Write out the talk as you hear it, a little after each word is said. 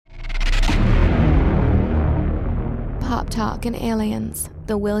Pop Talk and Aliens,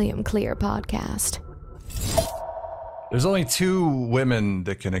 the William Clear podcast. There's only two women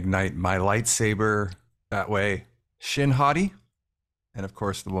that can ignite my lightsaber that way. Shin Hottie, and of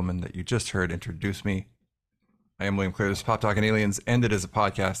course the woman that you just heard introduce me. I am William Clear. This is Pop Talk and Aliens, and it is a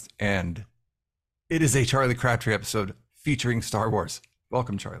podcast, and it is a Charlie Crabtree episode featuring Star Wars.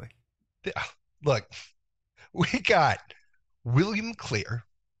 Welcome, Charlie. Look, we got William Clear,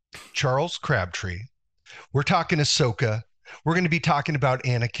 Charles Crabtree. We're talking Ahsoka. We're going to be talking about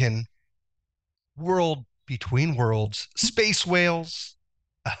Anakin, World Between Worlds, Space Whales,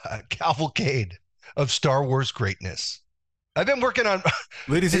 cavalcade of Star Wars greatness. I've been working on.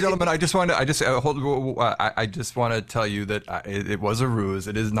 Ladies and gentlemen, I just want to tell you that it was a ruse.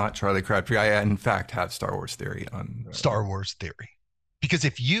 It is not Charlie Crabtree. I, in fact, have Star Wars theory on Star Wars theory. Because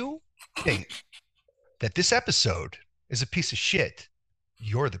if you think that this episode is a piece of shit,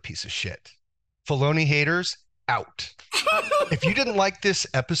 you're the piece of shit. Filoni haters out. If you didn't like this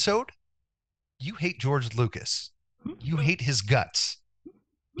episode, you hate George Lucas. You hate his guts.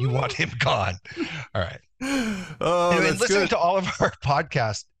 You want him gone. All right. Oh, anyway, that's listening good. to all of our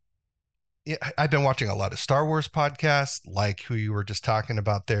podcasts. I've been watching a lot of Star Wars podcasts, like who you were just talking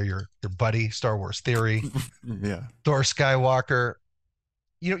about there, your buddy, Star Wars Theory, Yeah. Thor Skywalker.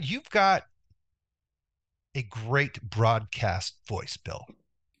 You know, you've got a great broadcast voice, Bill.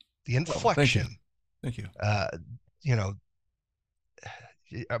 The inflection. Thank you.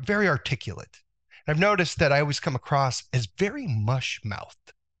 Very articulate. I've noticed that I always come across as very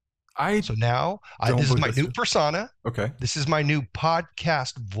mush-mouthed. So now this is my new persona. Okay. This is my new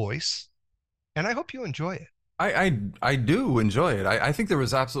podcast voice, and I hope you enjoy it. I do enjoy it. I think there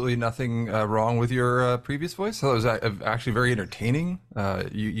was absolutely nothing wrong with your previous voice. So it was actually very entertaining.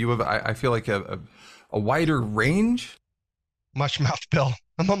 You have, I feel like a wider range. Mush-mouth, Bill.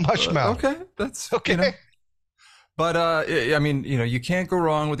 I'm a mush-mouth. Okay, that's okay. You know. But I mean, you know, you can't go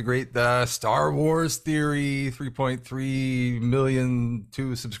wrong with the great Star Wars Theory, 3.3 million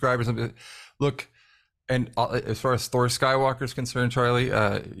subscribers. Look, and as far as Thor Skywalker is concerned, Charlie,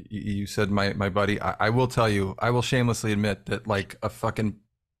 you said my buddy. I will tell you, I will shamelessly admit that, like a fucking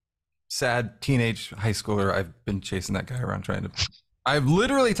sad teenage high schooler, I've been chasing that guy around trying to. I've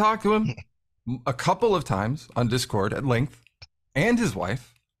literally talked to him a couple of times on Discord at length, and his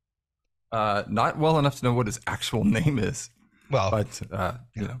wife. Not well enough to know what his actual name is. Well, but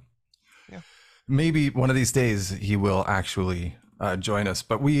you know, maybe one of these days he will actually join us.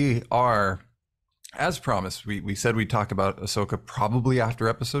 But we are, as promised, we said we'd talk about Ahsoka probably after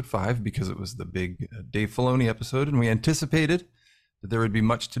episode 5 because it was the big Dave Filoni episode, and we anticipated that there would be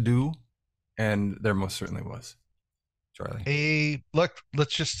much to do, and there most certainly was. Charlie,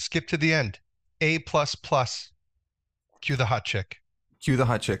 let's just skip to the end. A++. Cue the hot chick. Cue the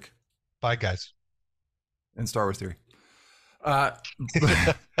hot chick. Bye, guys. And Star Wars Theory. But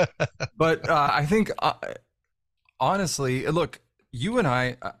I think, honestly, look, you and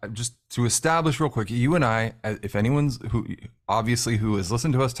I, just to establish real quick, you and I, if anyone's who has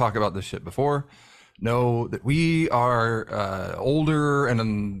listened to us talk about this shit before, know that we are older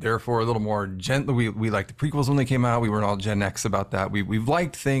and therefore a little more gentle. We liked the prequels when they came out. We weren't all Gen X about that. We've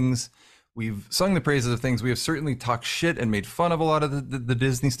liked things. We've sung the praises of things. We have certainly talked shit and made fun of a lot of the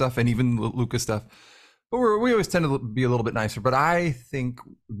Disney stuff and even Lucas stuff. But we always tend to be a little bit nicer. But I think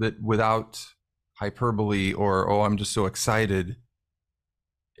that without hyperbole or, I'm just so excited,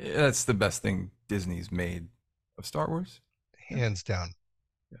 that's the best thing Disney's made of Star Wars. Hands down.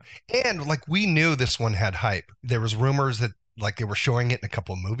 Yeah. And like we knew this one had hype. There was rumors that like they were showing it in a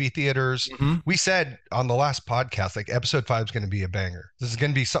couple of movie theaters. Mm-hmm. We said on the last podcast, like episode 5 is going to be a banger. This is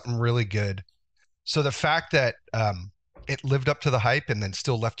going to be something really good. So the fact that it lived up to the hype and then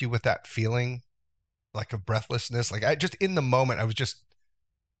still left you with that feeling like of breathlessness. Like I just, in the moment, I was just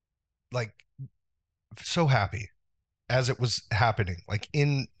like so happy as it was happening, like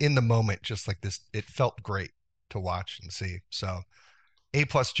in the moment, just like this, it felt great to watch and see. So A+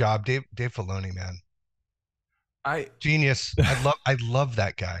 job, Dave Filoni, man. Genius. I love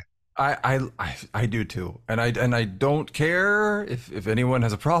that guy. I do too, and I don't care if anyone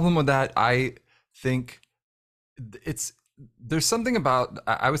has a problem with that. I think there's something about.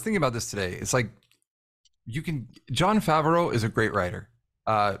 I was thinking about this today. It's like Jon Favreau is a great writer.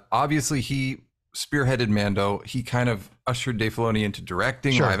 Obviously, he spearheaded Mando. He kind of ushered Dave Filoni into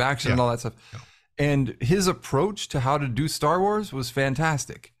directing live action and all that stuff. Yeah. And his approach to how to do Star Wars was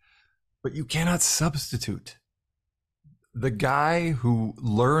fantastic. But you cannot substitute the guy who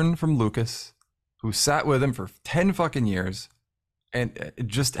learned from Lucas, who sat with him for 10 fucking years, and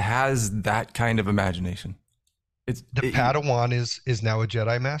just has that kind of imagination. Padawan is now a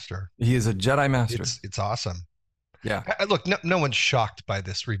Jedi Master. He is a Jedi Master. It's awesome. Yeah. Look, no one's shocked by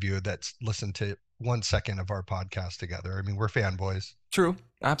this review that's listened to 1 second of our podcast together. I mean, we're fanboys. True. I mean,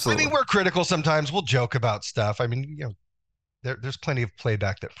 Absolutely. we're critical sometimes. We'll joke about stuff. I mean, there's plenty of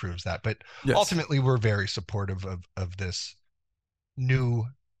playback that proves that. But Yes. ultimately, we're very supportive of this new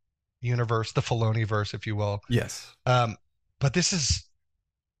universe, the Filoni verse, if you will. Yes. Um, but this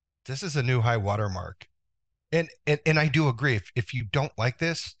is a new high watermark, and I do agree. If you don't like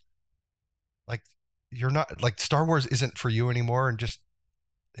this, like you're not like Star Wars isn't for you anymore, and just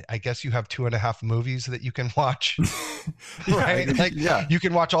I guess you have 2.5 movies that you can watch, right? Like Yeah. you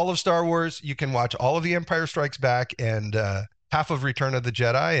can watch all of Star Wars, you can watch all of The Empire Strikes Back, and half of Return of the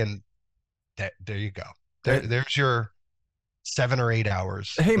Jedi, and there you go. There's your 7 or 8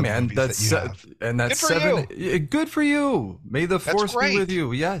 hours Hey of man, movies that you have. that's Good for seven. Good for you. May the That's force be with great.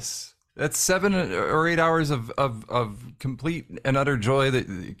 you. Yes, that's 7 or 8 hours of complete and utter joy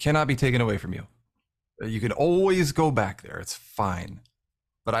that cannot be taken away from you. You can always go back there. It's fine.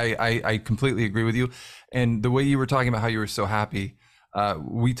 But I completely agree with you. And the way you were talking about how you were so happy,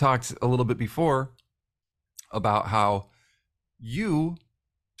 we talked a little bit before about how you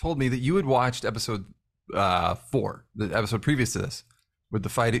told me that you had watched episode 4, the episode previous to this, with the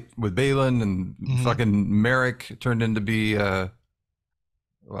fight with Balin and fucking Merrick turned into be a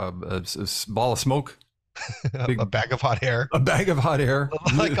ball of smoke, A bag of hot air. a bag of hot air.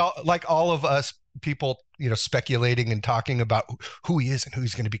 Like all of us people, speculating and talking about who he is and who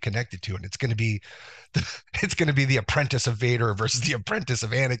he's going to be connected to, and it's going to be the apprentice of Vader versus the apprentice of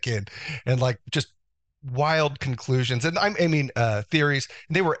Anakin, and like just wild conclusions. And I mean, theories.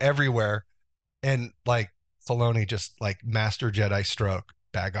 They were everywhere, and like Filoni just like master Jedi stroke,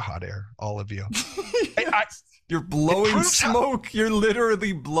 bag of hot air, all of you. I, You're blowing proves how- smoke. You're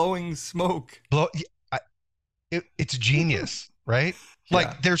literally blowing smoke. blow, it's genius, right? Yeah.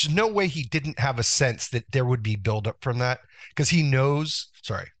 Like, there's no way he didn't have a sense that there would be buildup from that, because he knows.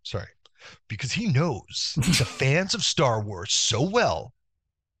 Sorry, because he knows the fans of Star Wars so well,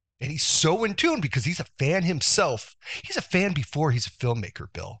 and he's so in tune because he's a fan himself. He's a fan before he's a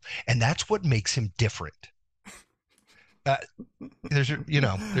filmmaker, Bill, and that's what makes him different. Uh, there's your I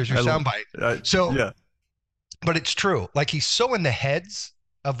love- soundbite. So, yeah. but it's true. Like, he's so in the heads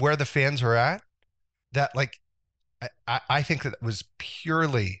of where the fans are at that, like, I think that was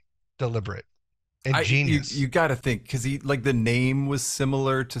purely deliberate and genius. You got to think, because he, like, the name was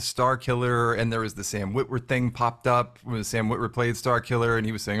similar to Star Killer, and there was the Sam Witwer thing popped up when Sam Witwer played Star Killer, and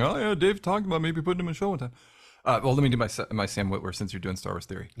he was saying, "Oh yeah, Dave talked about maybe putting him in a show one time." Well, let me do my Sam Witwer since you're doing Star Wars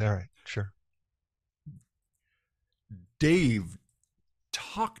theory. All right, sure. Dave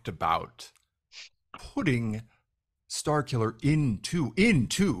talked about putting Star Killer into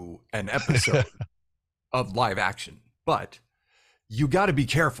an episode of live action, but you got to be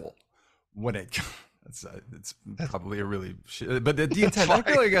careful when it. It's probably a really, but the intent. I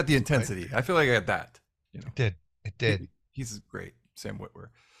feel like I got the intensity. I feel like I got that. It did. He's great, Sam Witwer.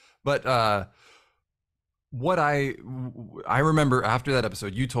 But what I remember after that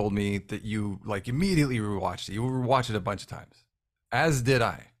episode, you told me that you like immediately rewatched it. You rewatched it a bunch of times, as did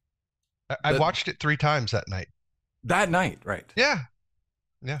I. I watched it 3 times that night. That night, right? Yeah.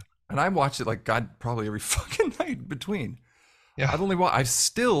 And I watched it like God, probably every fucking night between. Yeah. I've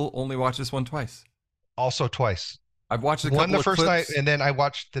still only watched this one twice. Also twice. I've watched a One couple the of first clips, night, and then I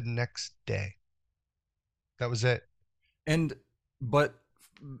watched the next day. That was it. but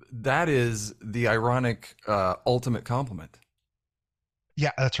that is the ironic ultimate compliment,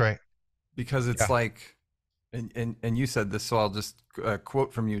 Yeah, that's right. because it's like, and you said this, so I'll just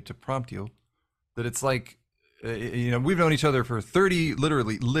quote from you to prompt you, that it's like, we've known each other for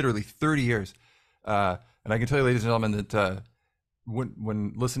literally 30 years. And I can tell you, ladies and gentlemen, that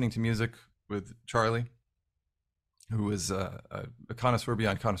when listening to music with Charlie, who is a connoisseur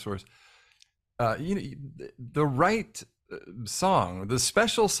beyond connoisseurs, the right song, the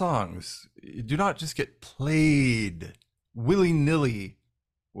special songs do not just get played willy-nilly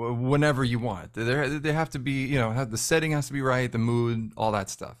whenever you want. They have to be, the setting has to be right, the mood, all that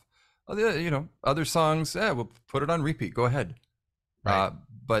stuff. Other songs, we'll put it on repeat. Go ahead. Right.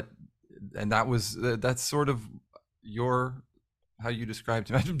 That's sort of how you described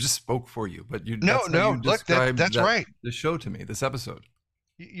him. I just spoke for you, but No, look, that's right. The show to me, this episode.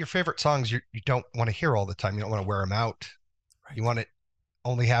 Your favorite songs, you don't want to hear all the time. You don't want to wear them out. Right. You want to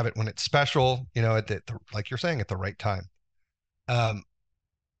only have it when it's special, like you're saying, at the right time.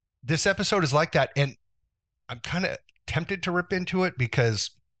 This episode is like that, and I'm kind of tempted to rip into it because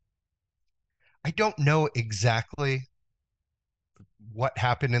I don't know exactly what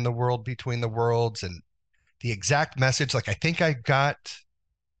happened in the world between the worlds and the exact message. Like, I think I got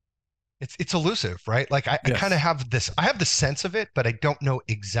it's elusive, right? Like I kind of Yes. have this, I have the sense of it, but I don't know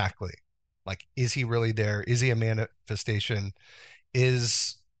exactly. Like, is he really there? Is he a manifestation?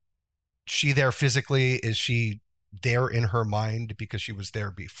 Is she there physically? Is she there in her mind because she was there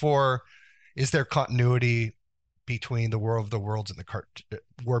before? Is there continuity between the War of the Worlds and the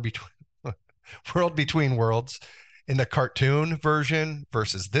war between World Between Worlds in the cartoon version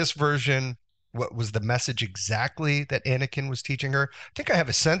versus this version? What was the message exactly that Anakin was teaching her? I think I have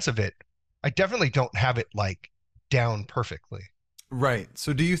a sense of it. I definitely don't have it like down perfectly. Right.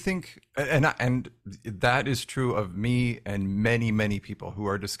 So do you think, and that is true of me and many people who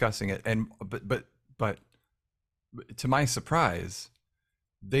are discussing it, and but to my surprise,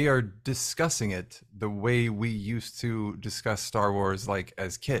 they are discussing it the way we used to discuss Star Wars, like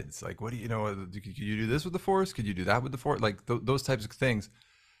as kids. Like, what do you know? Could you do this with the Force? Could you do that with the Force? Like those types of things.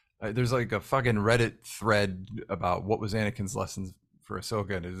 There's like a fucking Reddit thread about what was Anakin's lessons for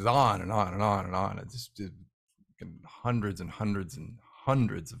Ahsoka, and it's on and on and on and on. It's just hundreds and hundreds and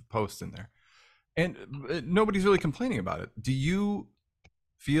hundreds of posts in there, and nobody's really complaining about it. Do you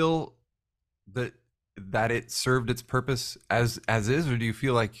feel that it served its purpose as is, or do you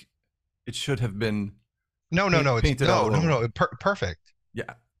feel like it should have been No. It's painted all over? no. Perfect.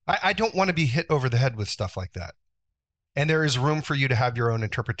 Yeah. I don't want to be hit over the head with stuff like that. And there is room for you to have your own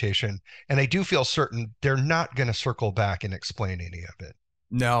interpretation. And I do feel certain they're not going to circle back and explain any of it.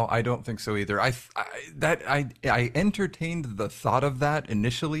 No, I don't think so either. I entertained the thought of that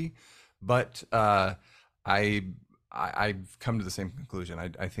initially, but I've come to the same conclusion.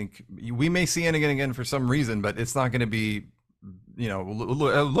 I think we may see Anakin again for some reason, but it's not going to be,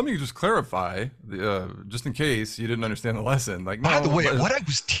 let me just clarify, just in case you didn't understand the lesson. Like, no, by the way, what I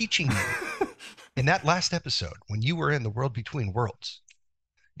was teaching you in that last episode when you were in the World Between Worlds.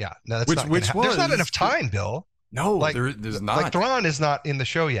 Yeah, no, that's not which was, there's not enough time, Bill. No, like, there's not. Like Thrawn is not in the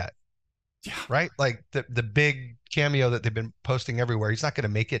show yet. Yeah. Right? Like the big cameo that they've been posting everywhere. He's not going to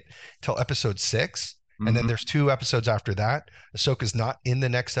make it till episode 6. Mm-hmm. And then there's 2 episodes after that. Ahsoka's not in the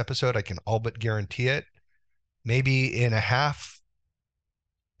next episode. I can all but guarantee it. Maybe in a half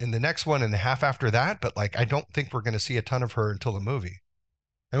in the next one and a half after that. But like, I don't think we're going to see a ton of her until the movie.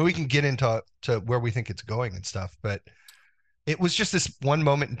 I mean, we can get into where we think it's going and stuff, but it was just this one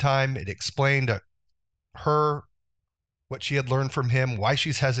moment in time. It explained her, what she had learned from him, why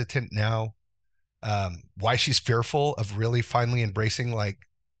she's hesitant now, why she's fearful of really finally embracing like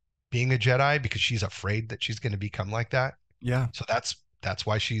being a Jedi because she's afraid that she's going to become like that. Yeah. So that's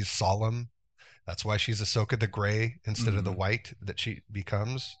why she's solemn. That's why she's Ahsoka the Gray instead of the white that she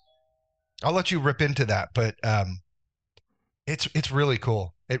becomes. I'll let you rip into that, but it's really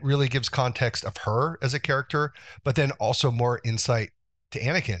cool. It really gives context of her as a character, but then also more insight to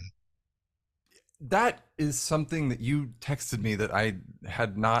Anakin. That is something that you texted me that I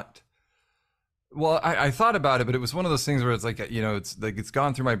had not. Well, I thought about it, but it was one of those things where it's like, it's like it's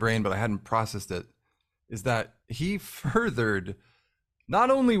gone through my brain, but I hadn't processed it. Is that he furthered, not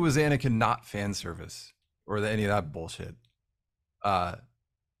only was Anakin not fan service or any of that bullshit,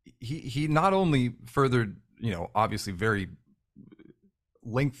 he not only furthered, obviously very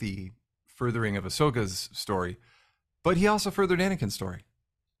lengthy furthering of Ahsoka's story, but he also furthered Anakin's story.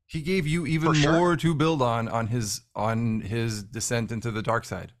 He gave you even more to build on his descent into the dark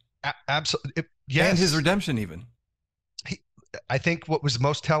side. Absolutely, yes, and his redemption even. I think what was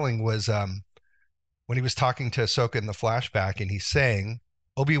most telling was when he was talking to Ahsoka in the flashback, and he's saying,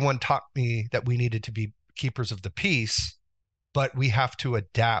 Obi-Wan taught me that we needed to be keepers of the peace, but we have to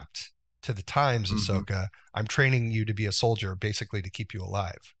adapt to the times, Ahsoka. I'm training you to be a soldier, basically to keep you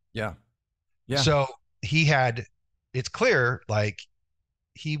alive. Yeah. So it's clear, like,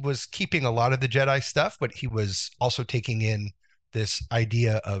 he was keeping a lot of the Jedi stuff, but he was also taking in this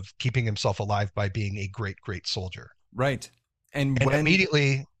idea of keeping himself alive by being a great, great soldier. Right. And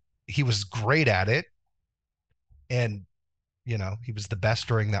immediately he was great at it. And, he was the best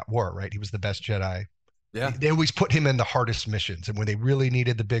during that war, right? He was the best Jedi. Yeah. They always put him in the hardest missions. And when they really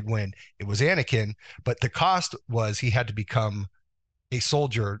needed the big win, it was Anakin. But the cost was he had to become a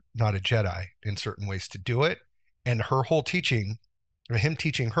soldier, not a Jedi in certain ways to do it. And her whole teaching, or him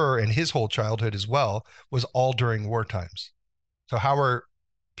teaching her and his whole childhood as well, was all during war times. So how are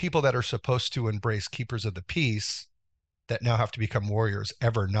people that are supposed to embrace keepers of the peace that now have to become warriors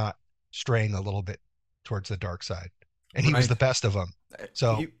ever not straying a little bit towards the dark side? And he was the best of them.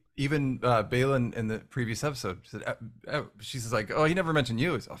 So even Balin in the previous episode said, she's like, oh, he never mentioned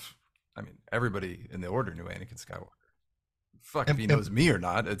you. I mean, everybody in the Order knew Anakin Skywalker. Fuck if he knows me or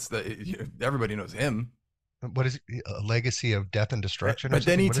not. Everybody knows him. What is it? A legacy of death and destruction? But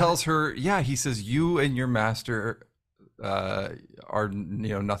then he tells her, he says, you and your master are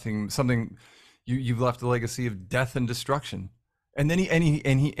nothing, something, you've left a legacy of death and destruction. And then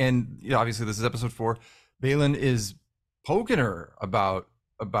obviously this is episode 4. Balin is poking her about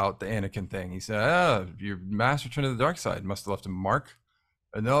the Anakin thing. He said, your master turned to the dark side, must have left a mark.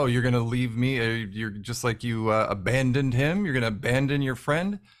 No, you're gonna leave me. You're just like you abandoned him. You're gonna abandon your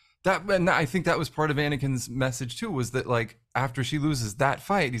friend. And I think that was part of Anakin's message too, was that like after she loses that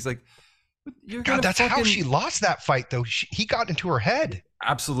fight, he's like, God, that's how she lost that fight though. He got into her head.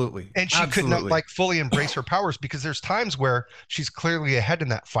 Absolutely. And she could not like fully embrace her powers, because there's times where she's clearly ahead in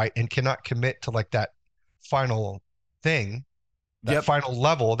that fight and cannot commit to like that final thing, that final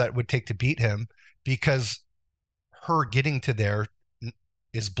level that would take to beat him, because her getting to there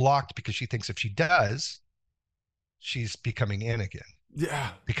is blocked because she thinks if she does, she's becoming Anakin.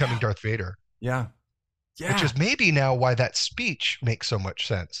 Yeah. Becoming Darth Vader. Yeah. Yeah. Which is maybe now why that speech makes so much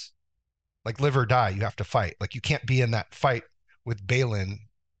sense. Like live or die, you have to fight. Like you can't be in that fight with Balin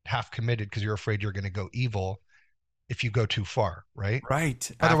half committed because you're afraid you're going to go evil if you go too far, right?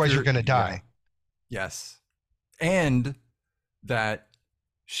 Right. Otherwise you're going to die. Yeah. Yes. And that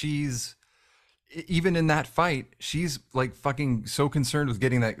she's, even in that fight, she's like fucking so concerned with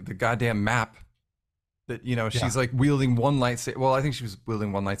getting the goddamn map that, she's like wielding one lightsaber. Well, I think she was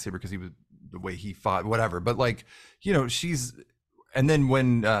wielding one lightsaber because he was the way he fought, whatever. But like, and then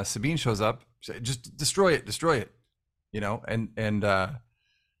when Sabine shows up, just destroy it, and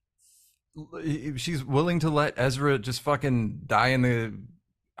she's willing to let Ezra just fucking die in the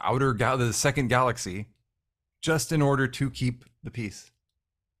the second galaxy, just in order to keep the peace.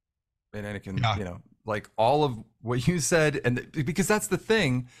 And Anakin, like all of what you said, and because that's the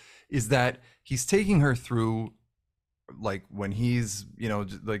thing, is that he's taking her through, like when he's,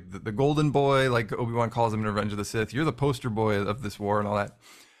 like the golden boy, like Obi-Wan calls him in Revenge of the Sith, you're the poster boy of this war and all that,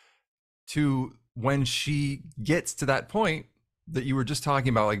 to when she gets to that point that you were just talking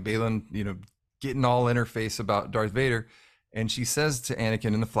about, like Balin, getting all in her face about Darth Vader, and she says to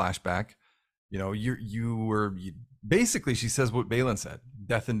Anakin in the flashback, basically she says what Balin said,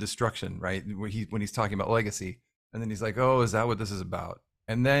 death and destruction, right? When he's talking about legacy, and then he's like, oh, is that what this is about?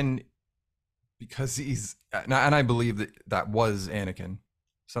 And then because and I believe that was Anakin,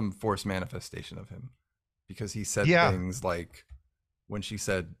 some force manifestation of him, because he said things like when she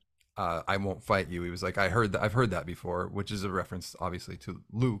said, I won't fight you, he was like, I've heard that before, which is a reference obviously to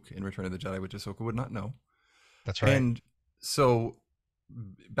Luke in Return of the Jedi, which Ahsoka would not know. That's right. And so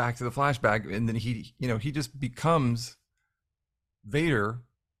back to the flashback, and then he just becomes Vader,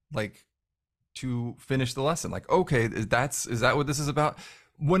 like to finish the lesson. Like, okay, is that what this is about?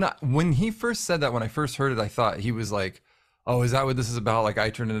 When he first said that, when I first heard it, I thought he was like, oh, is that what this is about? Like I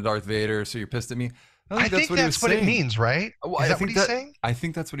turned into Darth Vader, so you're pissed at me. I think that's what it means, right? Well, is that what he's saying? I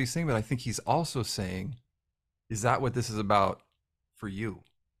think that's what he's saying, but I think he's also saying, is that what this is about for you?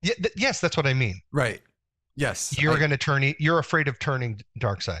 Yeah, yes, that's what I mean. Right. Yes. You're afraid of turning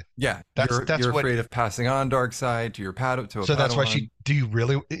dark side. Yeah. You're afraid of passing on dark side to your Padawan. So that's why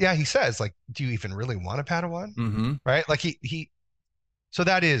he says, like, do you even really want a Padawan? Mm-hmm. Right? Like so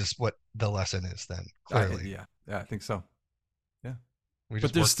that is what the lesson is then, clearly. Yeah, I think so. Yeah.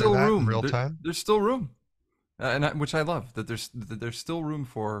 But there's still room in real time. There's still room. Which I love, that there's still room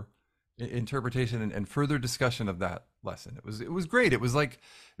for interpretation and further discussion of that lesson. It was great. It was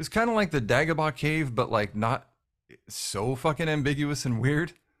kind of like the Dagobah cave, but like not so fucking ambiguous and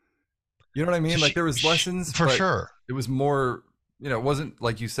weird. You know what I mean? Like there was lessons for sure. It was more, it wasn't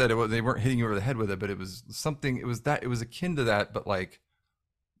like you said, they weren't hitting you over the head with it, but it was something, it was akin to that, but like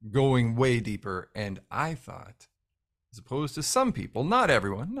going way deeper. And I thought, as opposed to some people, not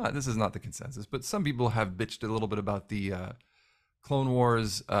everyone, this is not the consensus, but some people have bitched a little bit about the Clone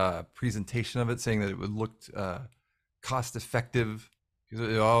Wars presentation of it, saying that it would look cost effective,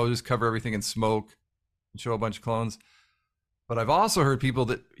 because just cover everything in smoke and show a bunch of clones. But I've also heard people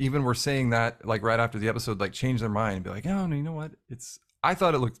that even were saying that, like right after the episode, like change their mind and be like, oh no, you know what? I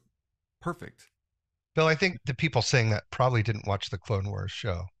thought it looked perfect. Bill, I think the people saying that probably didn't watch the Clone Wars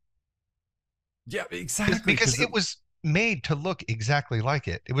show. Yeah, exactly. Because it was made to look exactly like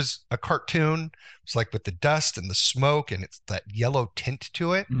it. It was a cartoon. It's like with the dust and the smoke, and it's that yellow tint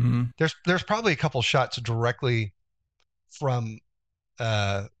to it. Mm-hmm. There's probably a couple shots directly from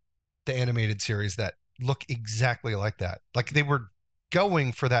the animated series that look exactly like that. Like they were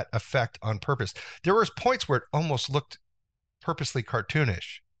going for that effect on purpose. There was points where it almost looked purposely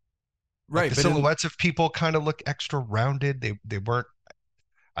cartoonish. Right. Like the silhouettes of people kind of look extra rounded. They weren't.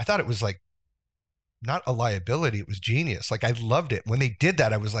 I thought it was like not a liability. It was genius. Like I loved it when they did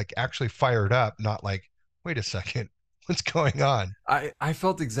that. I was like actually fired up, not like, wait a second, what's going on? I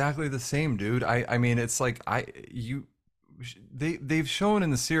felt exactly the same, dude. I mean, it's like they've shown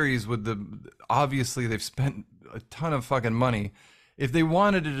in the series with obviously they've spent a ton of fucking money. If they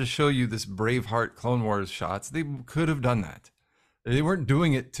wanted to just show you this Braveheart Clone Wars shots, they could have done that. They weren't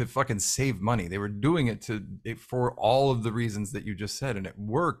doing it to fucking save money. They were doing it for all of the reasons that you just said, and it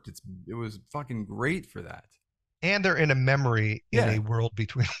worked. It was fucking great for that. And they're in a memory in a world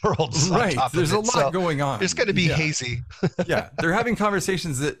between worlds. Right. There's a lot going on. It's going to be hazy. Yeah. They're having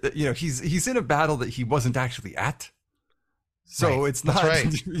conversations that he's in a battle that he wasn't actually at. So it's not,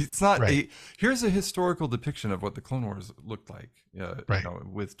 it's not here's a historical depiction of what the Clone Wars looked like,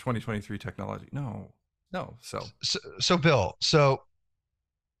 with 2023 technology. No. So Bill,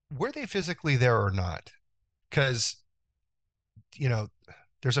 were they physically there or not? Because,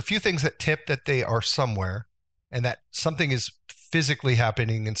 there's a few things that tip that they are somewhere and that something is physically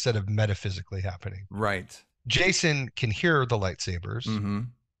happening instead of metaphysically happening. Right. Jason can hear the lightsabers. Mm-hmm.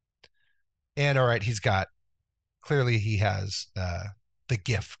 And all right, clearly he has the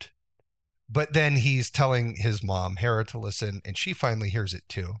gift. But then he's telling his mom, Hera, to listen, and she finally hears it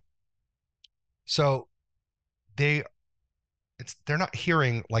too. So they're not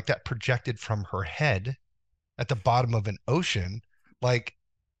hearing like that projected from her head at the bottom of an ocean.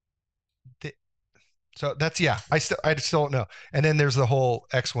 So that's, I still don't know. And then there's the whole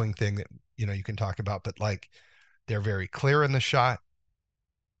X-Wing thing that, you can talk about, but like they're very clear in the shot.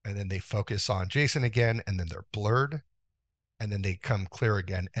 And then they focus on Jason again, and then they're blurred, and then they come clear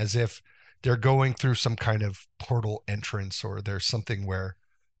again, as if they're going through some kind of portal entrance, or there's something where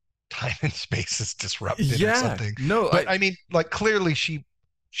time and space is disrupted or something. No, but I mean, like clearly she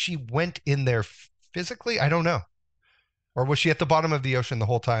went in there physically. I don't know. Or was she at the bottom of the ocean the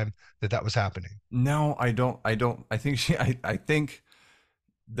whole time that was happening? No, I don't. I think I think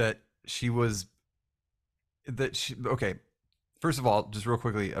that she was. Okay. First of all, just real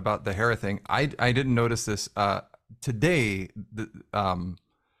quickly about the Hera thing, I didn't notice this today.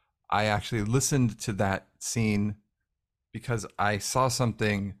 I actually listened to that scene because I saw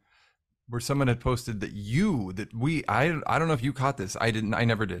something where someone had posted that I don't know if you caught this. I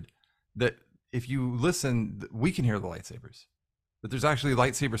never did. That if you listen, we can hear the lightsabers. That there's actually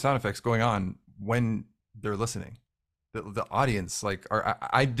lightsaber sound effects going on when they're listening. The audience,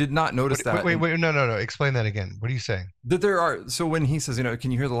 I did not notice that. Wait, no. Explain that again. What are you saying? That there are, so when he says, can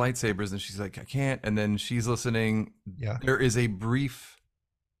you hear the lightsabers? And she's like, I can't. And then she's listening. Yeah. There is a brief,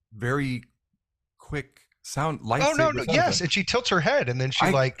 very quick sound lightsaber. Oh, no. Yes. And she tilts her head, and then she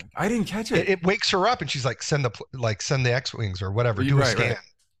I didn't catch it. It wakes her up, and she's like, send the X-Wings or whatever. Do a scan. Right.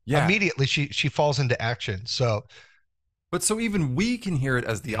 Yeah. Immediately she falls into action. So. But so even we can hear it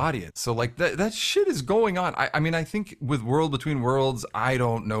as the audience. So like that shit is going on. I mean, I think with World Between Worlds, I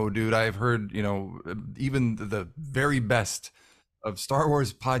don't know, dude. I've heard, even the very best of Star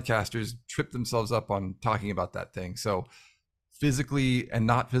Wars podcasters trip themselves up on talking about that thing. So physically and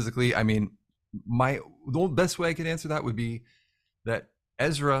not physically, I mean, the best way I could answer that would be that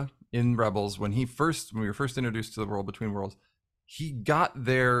Ezra in Rebels, when we were first introduced to the World Between Worlds, he got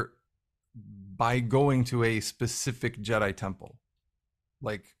there by going to a specific Jedi temple.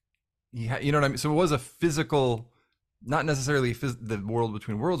 Like you know what I mean? So it was a physical, not necessarily the World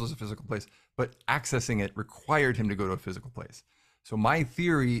Between Worlds was a physical place, but accessing it required him to go to a physical place. So my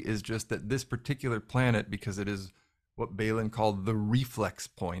theory is just that this particular planet, because it is what Balin called the reflex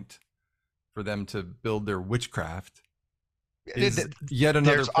point for them to build their witchcraft, is yet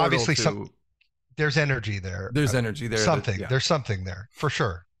another there's portal obviously there's energy there. There's energy there. There's something there for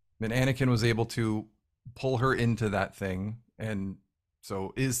sure. And Anakin was able to pull her into that thing. And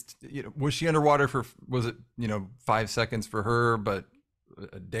so was she underwater for, was it, 5 seconds for her, but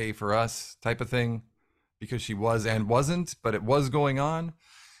a day for us type of thing? Because she was and wasn't, but it was going on.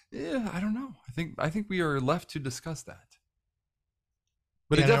 Yeah, I don't know. I think we are left to discuss that.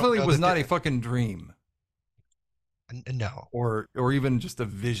 But it definitely was not a fucking dream. No. Or even just a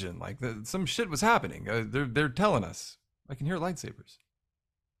vision. Like some shit was happening. They're telling us. I can hear lightsabers.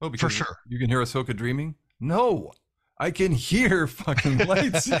 Oh, because for sure. You can hear Ahsoka dreaming? No, I can hear fucking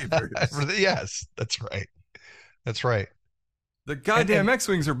lightsabers. Yes, that's right. The goddamn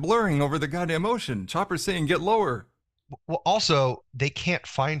X-Wings are blurring over the goddamn ocean. Chopper's saying, get lower. Well, also, they can't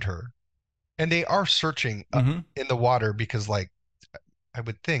find her. And they are searching in the water because, like, I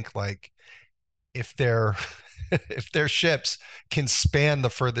would think, like, if their ships can span the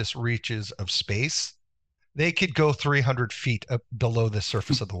furthest reaches of space, they could go 300 feet up below the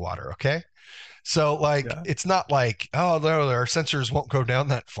surface of the water. Okay. So like, It's not like, oh, no, our sensors won't go down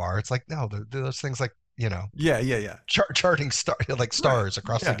that far. It's like, no, those things like, charting stars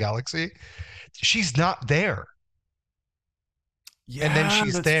across the galaxy. She's not there. Yeah. And then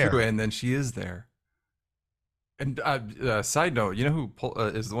she's there. True. And then she is there. And side note, you know who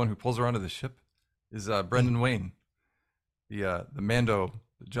is the one who pulls her onto the ship? Is Brendan Wayne, the Mando,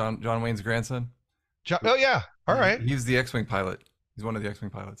 John Wayne's grandson. Oh yeah, all right. He's the X-wing pilot. He's one of the X-wing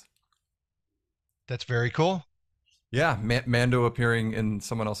pilots. That's very cool. Yeah, Mando appearing in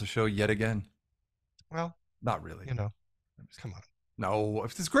someone else's show yet again. Well, not really. You know, come on. No,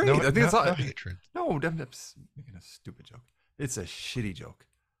 it's great. No, I think it's all no hatred. No, I'm making a stupid joke. It's a shitty joke.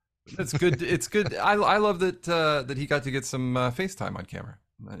 It's good. It's good. I love that he got to get some FaceTime on camera.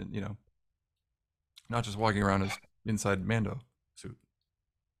 You know, not just walking around his inside Mando suit.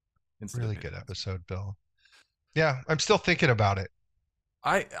 Really good episode, Bill. Yeah, I'm still thinking about it.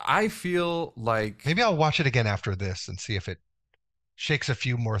 I feel like maybe I'll watch it again after this and see if it shakes a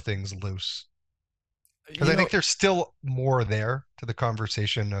few more things loose. Because I think there's still more there to the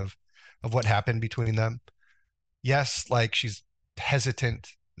conversation of what happened between them. Yes, like she's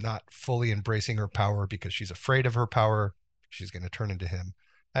hesitant, not fully embracing her power because she's afraid of her power. She's going to turn into him.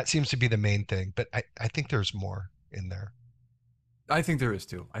 That seems to be the main thing. But I think there's more in there. I think there is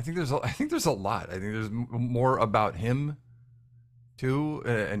too. I think there's a lot. I think there's more about him too,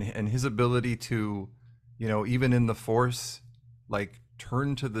 and his ability to, you know, even in the Force, like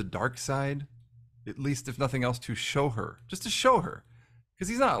turn to the dark side, at least if nothing else, to show her, just to show her, because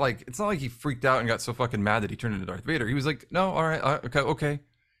he's not like, it's not like he freaked out and got so fucking mad that he turned into Darth Vader. He was like, no, all right, okay,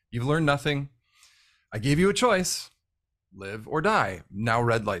 you've learned nothing. I gave you a choice, live or die. Now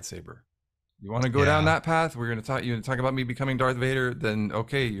red lightsaber. You want to go down that path? We're going to talk about me becoming Darth Vader. Then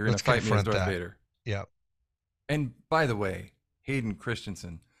okay, you're going to fight me as Darth Vader. Yeah. And by the way, Hayden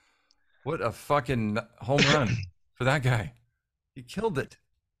Christensen, what a fucking home run for that guy. He killed it.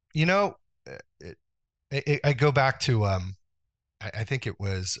 You know, I go back to I think it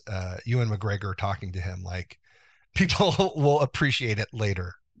was Ewan McGregor talking to him, like, people will appreciate it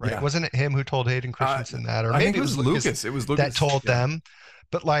later, right? Yeah. Wasn't it him who told Hayden Christensen that? Or maybe it was Lucas. It was Lucas that told them.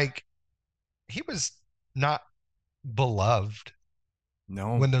 But like, he was not beloved.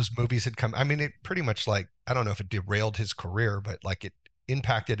 No. When those movies had come. I mean, it pretty much, like, I don't know if it derailed his career, but like it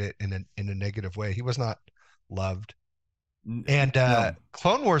impacted it in a negative way. He was not loved. And No.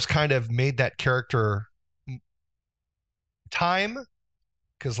 Clone Wars kind of made that character time,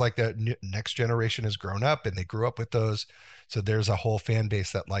 because like the next generation has grown up and they grew up with those. So there's a whole fan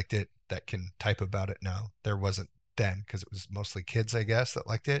base that liked it, that can type about it now. There wasn't then, because it was mostly kids, I guess, that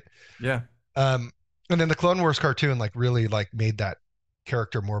liked it. Yeah. And then the Clone Wars cartoon like really like made that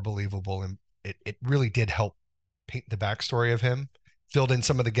character more believable, and it really did help paint the backstory of him, filled in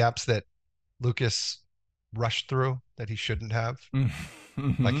some of the gaps that Lucas rushed through that he shouldn't have.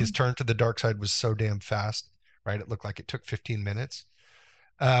 Mm-hmm. Like his turn to the dark side was so damn fast, right? It looked like it took 15 minutes.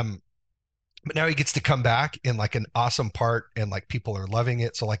 But now he gets to come back in like an awesome part, and like people are loving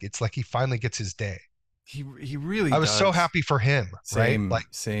it. So like it's like he finally gets his day. He really I was so happy for him, right? Like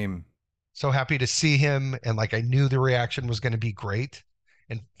same. So happy to see him, and like I knew the reaction was going to be great,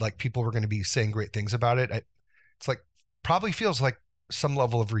 and like people were going to be saying great things about it. It's like probably feels like some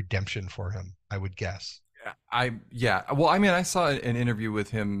level of redemption for him, I would guess. Well, I mean, I saw an interview with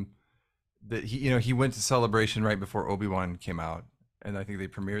him that he went to Celebration right before Obi-Wan came out, and I think they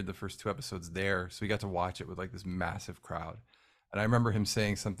premiered the first 2 episodes there, so we got to watch it with like this massive crowd. And I remember him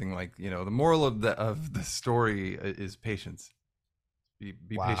saying something like, the moral of the story is patience. Be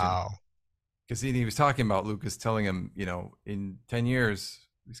patient. Because he was talking about Lucas telling him, in 10 years,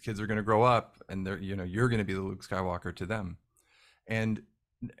 these kids are going to grow up, and they're, you're going to be the Luke Skywalker to them. And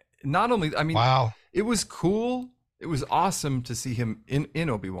not only, I mean, it was cool. It was awesome to see him in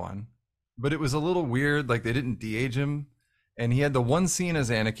Obi-Wan, but it was a little weird. Like they didn't de-age him. And he had the one scene as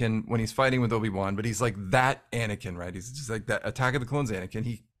Anakin when he's fighting with Obi-Wan, but he's like that Anakin, right? He's just like that Attack of the Clones Anakin.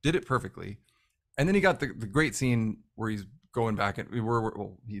 He did it perfectly. And then he got the great scene where he's going back and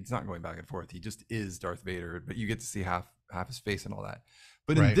he's not going back and forth. He just is Darth Vader, but you get to see half his face and all that.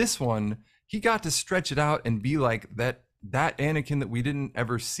 But in this one, he got to stretch it out and be like that Anakin that we didn't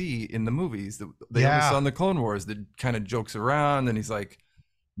ever see in the movies that they only saw in the Clone Wars, that kind of jokes around, and he's like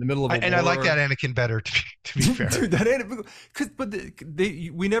in the middle of a war. I like that Anakin better, to be fair. Dude, that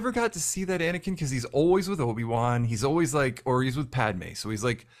Anakin, we never got to see that Anakin because he's always with Obi-Wan. He's always like, or he's with Padme. So he's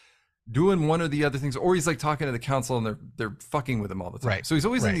like doing one or the other things, or he's like talking to the council and they're fucking with him all the time. Right. So he's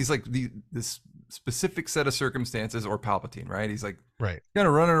always in these like this specific set of circumstances, or Palpatine, right? He's like kind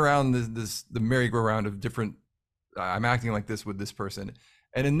of running around the merry-go-round of different. I'm acting like this with this person,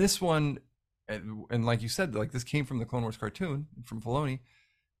 and in this one, and like you said, like this came from the Clone Wars cartoon from Filoni.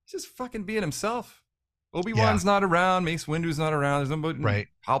 He's just fucking being himself. Obi-Wan's not around. Mace Windu's not around. There's nobody.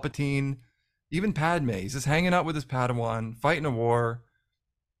 Palpatine, even Padme. He's just hanging out with his Padawan, fighting a war.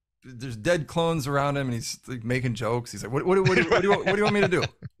 there's dead clones around him, and he's like making jokes. He's like, what do you want me to do?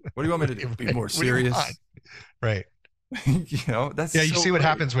 What do you want me to do? Be more serious, right? That's you so see what great.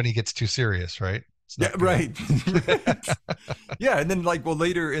 happens when he gets too serious, right? Yeah, right. Yeah, and then like, well,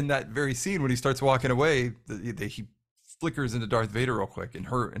 later in that very scene when he starts walking away, he flickers into Darth Vader real quick in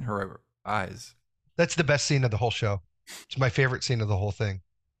her eyes. That's the best scene of the whole show. It's my favorite scene of the whole thing.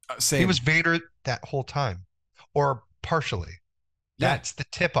 Same. He was Vader that whole time, or partially. Yeah. That's the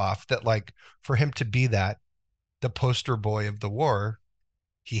tip off that, like, for him to be that, the poster boy of the war,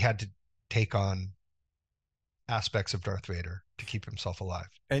 he had to take on aspects of Darth Vader to keep himself alive.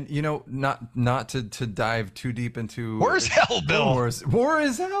 And not to dive too deep into War is hell, Bill. War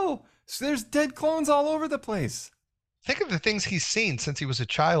is hell. So there's dead clones all over the place. Think of the things he's seen since he was a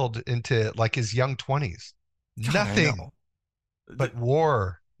child into like his young 20s. God, nothing but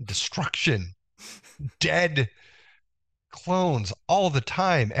war, destruction, dead clones all the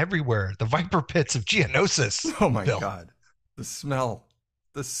time, everywhere. The viper pits of Geonosis. Oh my God. The smell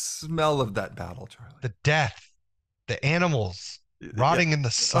of that battle, Charlie. The death, the animals rotting in the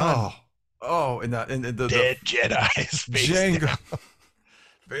sun. And the dead Jedi's Jango.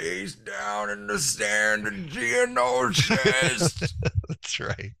 Face down in the sand of Geonosis. That's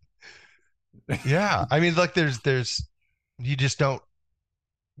right. Yeah. I mean, like there's you just don't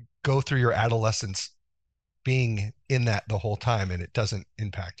go through your adolescence being in that the whole time and it doesn't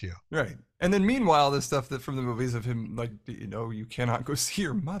impact you. Right. And then meanwhile, the stuff that from the movies of him, like, you cannot go see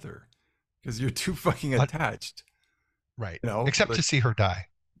your mother because you're too fucking attached. Right. Except to see her die.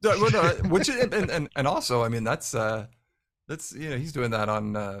 Which and also, I mean, that's he's doing that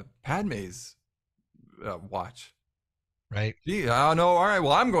on Padme's watch. Right. Gee, I know. All right.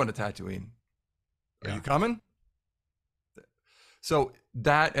 Well, I'm going to Tatooine. Are you coming? So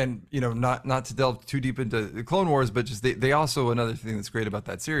that, and not to delve too deep into the Clone Wars, but just they also, another thing that's great about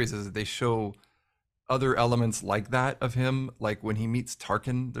that series is that they show other elements like that of him. Like when he meets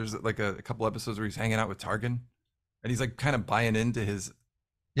Tarkin, there's like a couple episodes where he's hanging out with Tarkin, and he's like kind of buying into his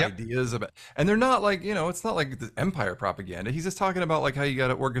ideas about, and they're not like, it's not like the Empire propaganda. He's just talking about like how you got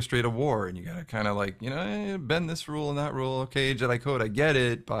to orchestrate a war and you got to kind of like, bend this rule and that rule. Okay, Jedi code, I get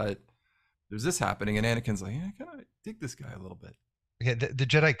it, but there's this happening, and Anakin's like, I kind of dig this guy a little bit. Yeah, the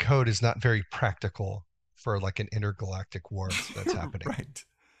Jedi code is not very practical for like an intergalactic war that's happening. Right.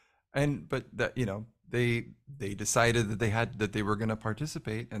 But that, they decided that they were going to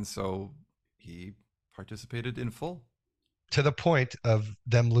participate, and so he participated in full. To the point of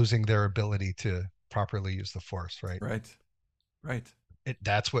them losing their ability to properly use the Force, right? Right.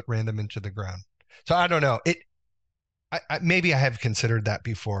 That's what ran them into the ground. So I don't know. Maybe I have considered that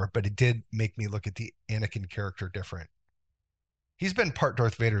before, but it did make me look at the Anakin character different. He's been part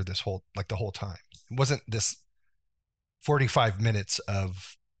Darth Vader the whole time. It wasn't this 45 minutes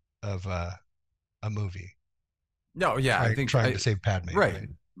of a movie. No, yeah, I think trying to save Padme.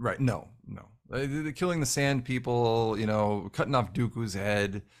 Right. No. Killing the Sand People, cutting off Dooku's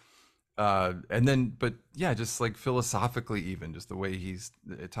head, and then, but yeah, just like philosophically, even just the way he's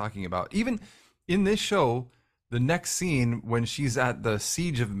talking about, even in this show, the next scene when she's at the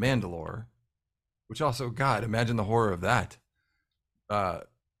Siege of Mandalore, which also, God, imagine the horror of that.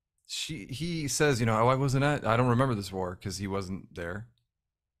 He says, I don't remember this war because he wasn't there.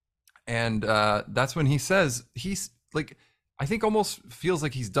 And that's when he says, he's like, I think almost feels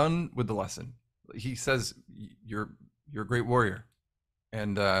like he's done with the lesson. He says, you're a great warrior,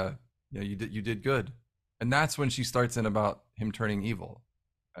 and you did good. And that's when she starts in about him turning evil.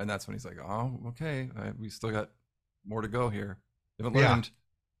 And that's when he's like, oh, okay, we still got more to go here. Haven't learned.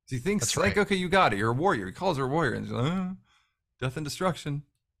 So he thinks like, okay, you got it. You're a warrior. He calls her a warrior, and he's like, death and destruction.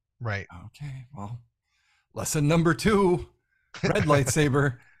 Right. Okay. Well, lesson number 2, red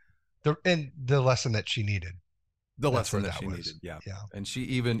lightsaber. The lesson that she needed. The lesson that she needed. Yeah. And she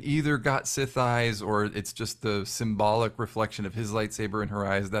either got Sith eyes, or it's just the symbolic reflection of his lightsaber in her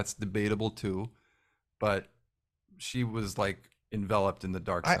eyes. That's debatable too. But she was like enveloped in the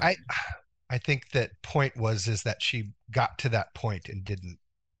dark side. I think that point is that she got to that point and didn't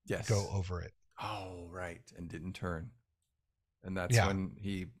go over it. Oh, right. And didn't turn. And that's when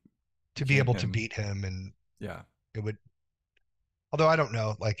he to be able to beat him, and it would, although I don't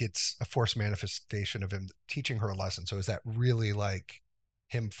know, like it's a Force manifestation of him teaching her a lesson. So is that really like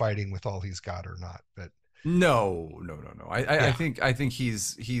him fighting with all he's got or not? But no. I think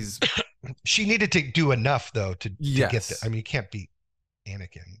he's she needed to do enough though to get that. I mean, you can't beat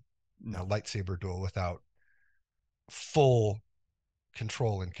Anakin in a lightsaber duel without full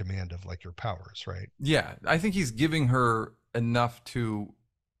control and command of like your powers, right? Yeah, I think he's giving her enough to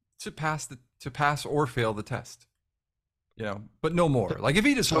pass or fail the test. you know, but no more. Like if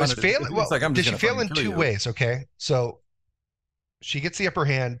he just So is wanted, failing. Well, it's like I'm did just she gonna fail fucking in kill two you. ways? Okay, so she gets the upper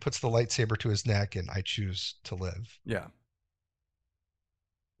hand, puts the lightsaber to his neck, and I choose to live. Yeah.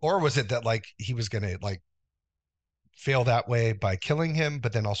 Or was it that like he was gonna like fail that way by killing him,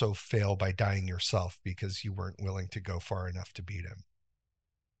 but then also fail by dying yourself because you weren't willing to go far enough to beat him?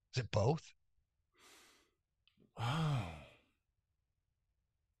 Is it both? Oh.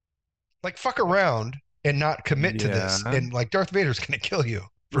 Like fuck around and not commit to this, Yeah. and like Darth Vader's gonna kill you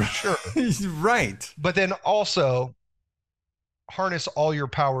for sure. Right. But then also harness all your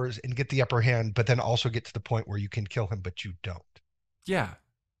powers and get the upper hand, but then also get to the point where you can kill him, but you don't. Yeah.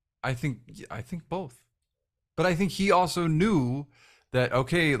 I think both. But I think he also knew that,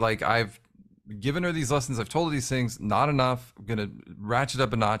 okay, like I've given her these lessons, I've told her these things, not enough. I'm gonna ratchet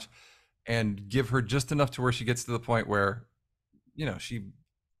up a notch and give her just enough to where she gets to the point where, you know, she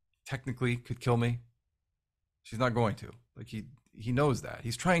technically could kill me. She's not going to. Like he knows that.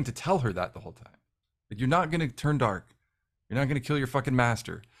 He's trying to tell her that the whole time. Like you're not gonna turn dark. You're not gonna kill your fucking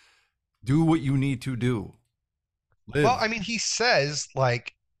master. Do what you need to do. Live. Well, I mean, he says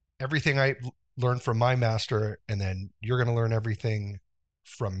like everything I learned from my master, and then you're going to learn everything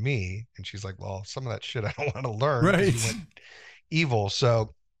from me. And she's like, well, some of that shit I don't want to learn because Right. you went evil.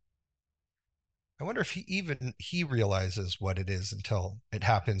 So I wonder if he realizes what it is until it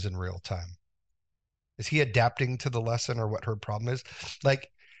happens in real time. Is he adapting to the lesson or what her problem is?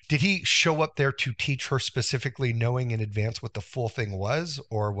 Like, did he show up there to teach her specifically knowing in advance what the full thing was?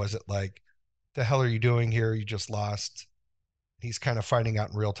 Or was it like, the hell are you doing here? You just lost. He's kind of finding out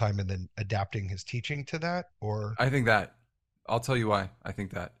in real time and then adapting his teaching to that? Or, I think that I'll tell you why I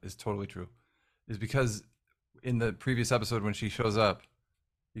think that is totally true. Is because in the previous episode when she shows up,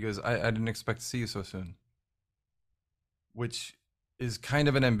 he goes, I didn't expect to see you so soon. Which is kind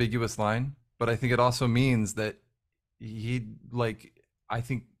of an ambiguous line, but I think it also means that he like I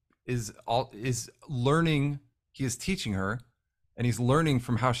think is learning, he is teaching her, and he's learning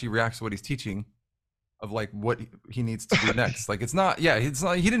from how she reacts to what he's teaching of like what he needs to do next. Like it's not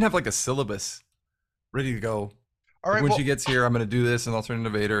he didn't have like a syllabus ready to go. all Like right, when well, she gets here, I'm gonna do this and I'll turn into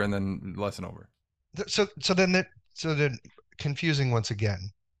Vader and then lesson over. so then confusing once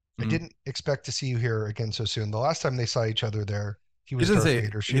again. I Mhm. didn't expect to see you here again so soon. The last time they saw each other there, he He was didn't Darth say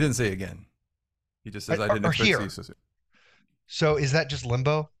Vader. he didn't say again. He just says I didn't Or expect to see you here. so soon. So is that just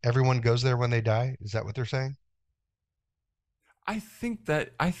limbo? Everyone goes there when they die? Is that what they're saying? I think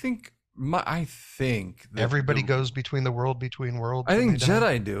that Everybody the goes between worlds I when they think die?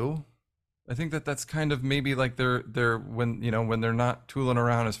 Jedi do. I think that that's kind of maybe like they're when you know when they're not tooling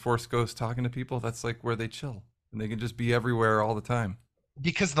around as Force ghosts talking to people. That's like where they chill and they can just be everywhere all the time.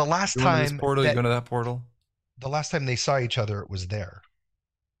 Because You go into this portal, you go into that portal. the last time they saw each other, it was there,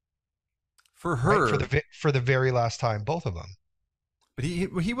 For right? For her, the very last time, both of them. but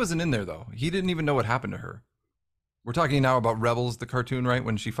he wasn't in there though. He didn't even know what happened to her. We're talking now about Rebels, the cartoon, right?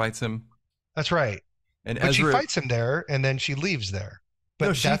 When she fights him That's right. and But she Ezra. fights him there, and then she leaves there. No,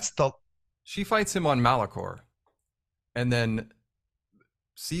 But that's the she fights him on Malachor, and then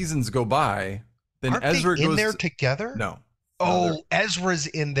seasons go by. Then aren't Ezra they in goes there together? no. Oh, Ezra's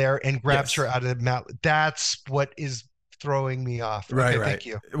in there and grabs Yes. her out of the mouth. That's what is throwing me off. Right, Okay, right. thank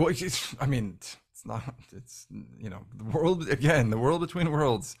you. Well, I mean, it's not. It's you know the world again. The world between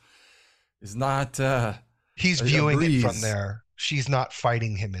worlds is not. He's A viewing it from breeze. there. She's not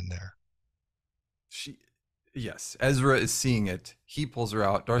fighting him in there. She, yes, Ezra is seeing it. He pulls her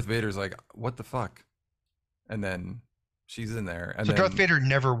out. Darth Vader's like, "What the fuck?" And then she's in there. And So then Darth Vader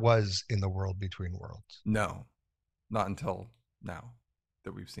never was in the world between worlds. no, not until now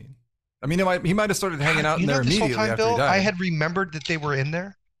that we've seen. I mean, he might have started hanging out You in know, there this whole immediately time, after he Bill, died. I had remembered that they were in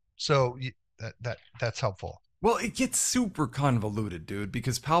there. So that's helpful. Well, it gets super convoluted, dude,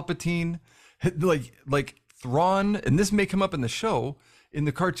 because Palpatine, like Thrawn, and this may come up in the show, in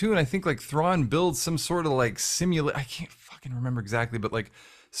the cartoon, I think like Thrawn builds some sort of like simulate. I can't fucking remember exactly, but like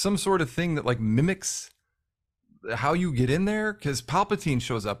some sort of thing that like mimics how you get in there. Because Palpatine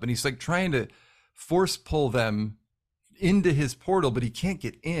shows up and he's like trying to force pull them into his portal, but he can't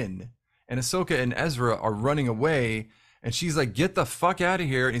get in. And Ahsoka and Ezra are running away. And she's like, get the fuck out of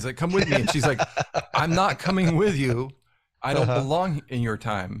here. And he's like, come with me. And she's like, I'm not coming with you. I don't belong in your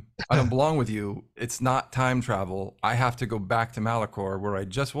time. I don't belong with you. It's not time travel. I have to go back to Malachor where I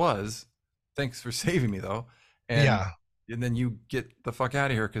just was. Thanks for saving me though. And, Yeah. And then you get the fuck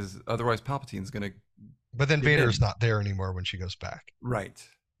out of here because otherwise Palpatine's going to. But then Vader's not there anymore when she goes back. Right.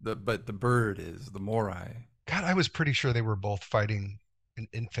 But the bird is, the Morai. God, I was pretty sure they were both fighting an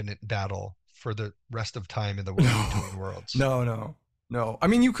infinite battle for the rest of time in the world between worlds. No. No, I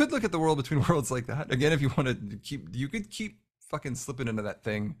mean you could look at the world between worlds like that again if you wanted to keep. You could keep fucking slipping into that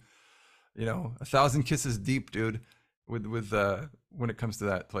thing. You know, 1,000 kisses deep, dude. With when it comes to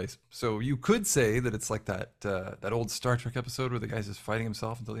that place, so you could say that it's like that old Star Trek episode where the guy's just fighting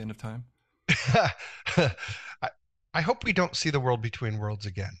himself until the end of time. I, I hope we don't see the world between worlds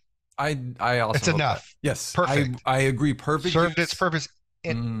again. I also It's hope that. enough. Yes, Perfect. I agree. Perfect Served its use. purpose.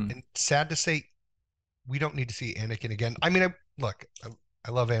 And, Mm, and sad to say, we don't need to see Anakin again. I mean, I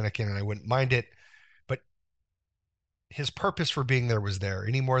love Anakin and I wouldn't mind it, but his purpose for being there was there.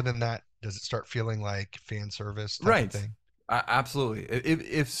 Any more than that, does it start feeling like fan service type of right. thing? Absolutely.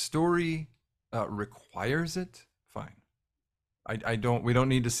 If story requires it, fine. I don't. We don't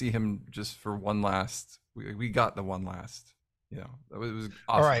need to see him just for one last. We got the one last. You know, it was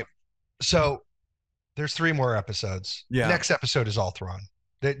All awesome. right. So there's 3 more episodes. Yeah. Next episode is all Thrawn.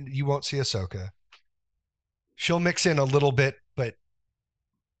 That you won't see Ahsoka. She'll mix in a little bit, but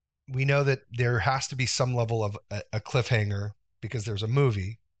we know that there has to be some level of a cliffhanger because there's a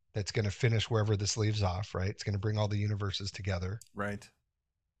movie that's going to finish wherever this leaves off, right? It's going to bring all the universes together. Right.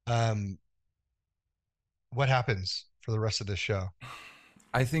 Um, what happens for the rest of this show?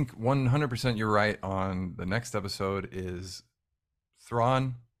 I think 100% you're right on the next episode is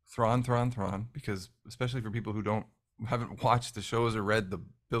Thrawn, Thrawn, because especially for people who haven't watched the shows or read the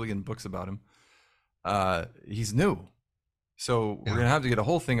billion books about him, he's new. So we're Yeah. gonna have to get a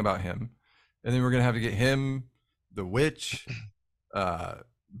whole thing about him, and then we're gonna have to get him, the witch,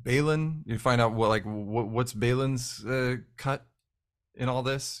 Balin. You find out what's Balin's cut in all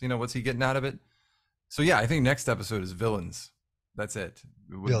this. You know, what's he getting out of it? So yeah, I think next episode is villains. That's it.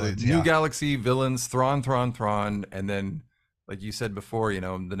 With Villains, the new yeah. galaxy, villains, Thrawn, and then like you said before, you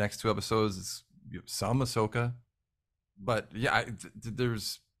know, the next 2 episodes is some Ahsoka, but yeah,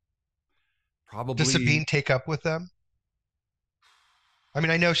 there's probably. Does Sabine take up with them? I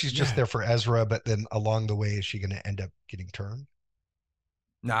mean, I know she's just Yeah. there for Ezra, but then along the way, is she going to end up getting turned?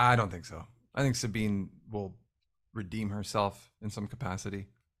 Nah, I don't think so. I think Sabine will redeem herself in some capacity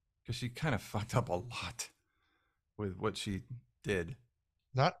because she kind of fucked up a lot with what she did.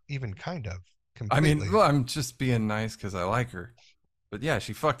 Not even kind of. I Completely. mean, well, I'm just being nice because I like her, but yeah,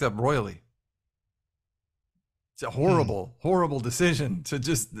 she fucked up royally. It's a horrible, horrible decision to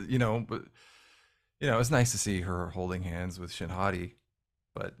just, you know, but you know, it's nice to see her holding hands with Shin Hati,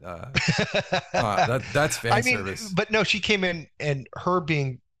 but that's fan I mean, service. but no, she came in and her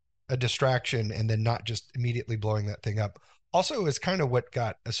being a distraction and then not just immediately blowing that thing up also is kind of what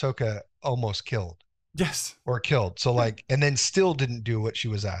got Ahsoka almost killed Yes. or killed. So like, and then still didn't do what she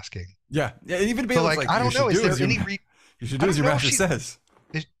was asking. Yeah. Yeah. Even So Balin's like, I don't know. Is there any you should do as your master says.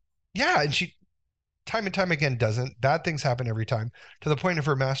 Yeah, and she time and time again doesn't. Bad things happen every time to the point of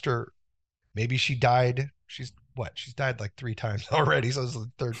her master. Maybe she died. She's what? She's died like 3 times already. So this is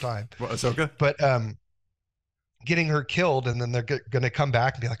the 3rd time. What, Ahsoka? But getting her killed and then they're going to come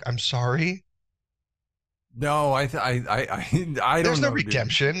back and be like, I'm sorry. No, I don't There's know. no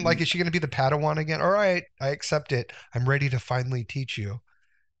redemption. Dude. Like, is she going to be the Padawan again? All right, I accept it. I'm ready to finally teach you.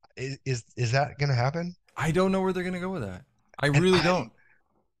 Is that going to happen? I don't know where they're gonna go with that. I really don't.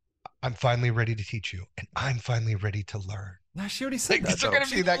 I'm finally ready to teach you, and I'm finally ready to learn. No, she already said Like, that. is there Though. gonna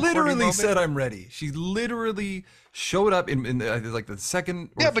She be that corny literally moment? said, "I'm ready." She literally showed up in like the second.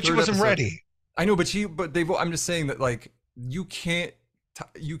 Or Yeah, but she third wasn't episode. ready. I know, but I'm just saying that like you can't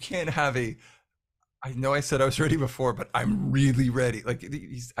have a. I know I said I was ready before, but I'm really ready. Like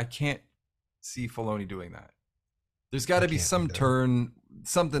I can't see Filoni doing that. There's got to be some turn.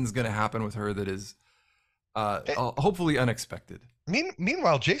 Something's going to happen with her that is hopefully unexpected.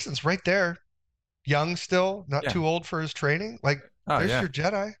 Meanwhile, Jason's right there, young still, not too old for his training. Like, there's your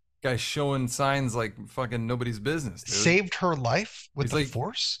Jedi. Guy's showing signs like fucking nobody's business. Dude. Saved her life with He's the like,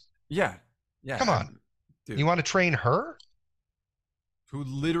 Force? Yeah. Come on. Dude. You want to train her? Who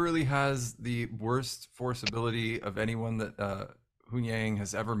literally has the worst Force ability of anyone that Hun Yang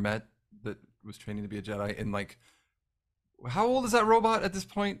has ever met that was training to be a Jedi. And like, how old is that robot at this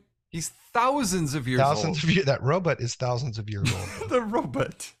point? He's thousands of years old. That robot is thousands of years old. The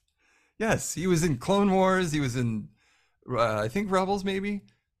robot. Yes, he was in Clone Wars. He was in, I think, Rebels, maybe.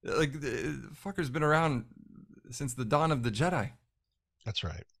 Like, the fucker's been around since the dawn of the Jedi. That's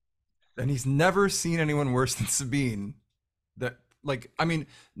right. And he's never seen anyone worse than Sabine. That, like, I mean,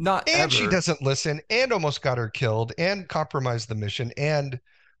 not and ever. She doesn't listen and almost got her killed and compromised the mission and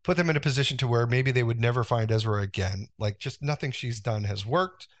put them in a position to where maybe they would never find Ezra again. Like, just nothing she's done has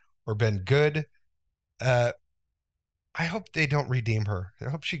worked or been good. I hope they don't redeem her. I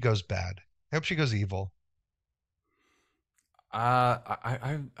hope she goes bad. I hope she goes evil.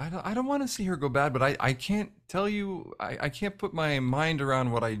 I don't want to see her go bad, but I can't tell you. I can't put my mind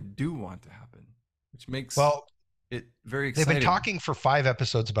around what I do want to happen, which makes Well, it very they've exciting. been talking for 5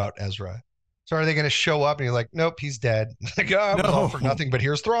 episodes about Ezra. So are they going to show up and you're like, nope, he's dead? Like, oh, it was all for nothing, but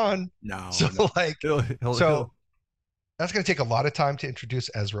here's Thrawn. No, So no. like, He'll that's going to take a lot of time to introduce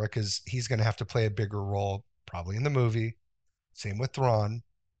Ezra because he's going to have to play a bigger role probably in the movie. Same with Thrawn.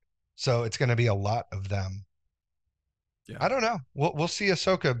 So it's going to be a lot of them. yeah. I don't know. We'll see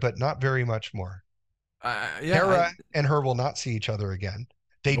Ahsoka, but not very much more. Yeah. Hera and her will not see each other again.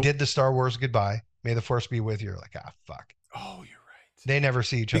 They Nope. did the Star Wars goodbye. May the Force be with you. You're like, ah, fuck. Oh, you're right. They never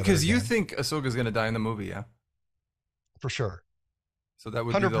see each other Because you again. think Ahsoka's gonna die in the movie, yeah? For sure. So that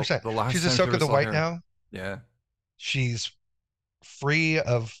would 100%. be the last She's time she Ahsoka ever the saw White Hera. now. Yeah. She's free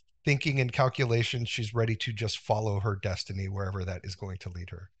of thinking and calculation. She's ready to just follow her destiny wherever that is going to lead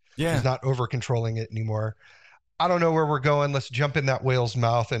her. Yeah. She's not over controlling it anymore. I don't know where we're going. Let's jump in that whale's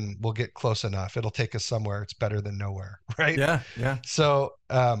mouth and we'll get close enough. It'll take us somewhere. It's better than nowhere, right? Yeah. Yeah. So,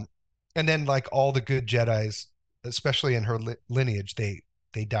 and then like all the good Jedis, especially in her lineage, they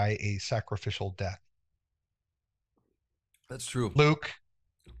die a sacrificial death. That's true. Luke,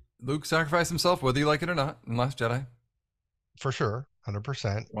 sacrificed himself, whether you like it or not, in Last Jedi. for sure,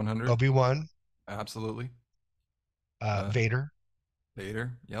 100%. 100. Obi-Wan, Absolutely. Vader.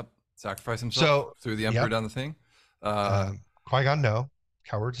 Vader. Yep. Sacrificed himself. Threw the Emperor down the thing. Qui-Gon, no.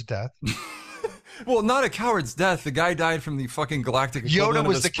 Coward's death. Well, not a coward's death. The guy died from the fucking galactic Yoda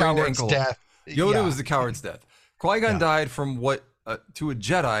was the coward's death. Yoda was the coward's death. Qui-Gon Yeah. died from what, to a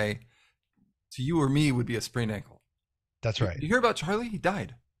Jedi, to you or me, would be a sprained ankle. That's right. You hear about Charlie? He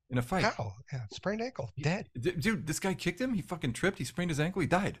died in a fight. How? Yeah, sprained ankle. Dead. Dude, this guy kicked him. He fucking tripped. He sprained his ankle. He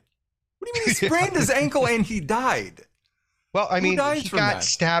died. What do you mean he sprained his ankle and he died? Well, I mean, he from got that?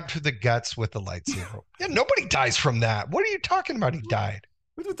 stabbed through the guts with the lightsaber. Yeah, nobody dies from that. What are you talking about? He died.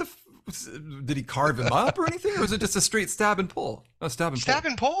 What the did he carve him up or anything? Or was it just a straight stab and pull? No, stab and pull. Stab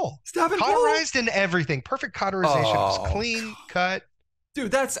and pull. Stab and pull. Cauterized and everything. Perfect cauterization. It was Oh. clean cut.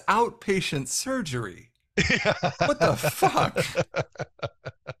 Dude, that's outpatient surgery. What the fuck?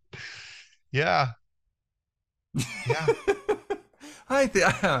 Yeah. Yeah.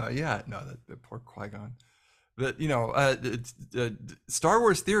 Yeah, no, the poor Qui-Gon. But Star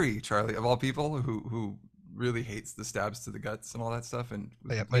Wars Theory, Charlie, of all people, who really hates the stabs to the guts and all that stuff, and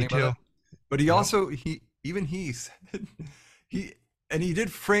was Yeah, complaining me about too. it. But he also he said he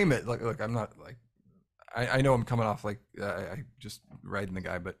did frame it like, look, I'm not like, I know I'm coming off like I just riding the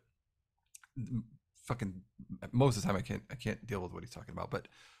guy, but fucking most of the time I can't deal with what he's talking about. But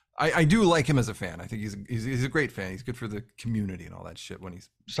I do like him as a fan. I think he's a great fan. He's good for the community and all that shit. When he's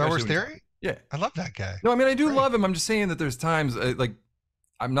Star Wars especially when Theory? yeah. I love that guy. No, I mean I do Great. love him. I'm just saying that there's times like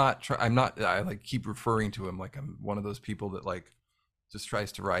I like keep referring to him like I'm one of those people that like just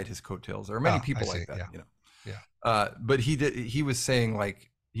tries to ride his coattails. There are many people like that, yeah. you know. Yeah. But he was saying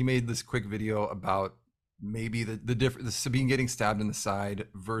like he made this quick video about maybe the difference, the Sabine getting stabbed in the side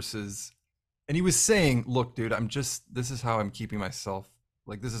versus, and he was saying, look, dude, this is how I'm keeping myself,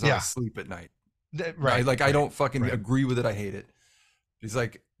 like this is how I sleep at night. Right. I don't fucking right. agree with it. I hate it. He's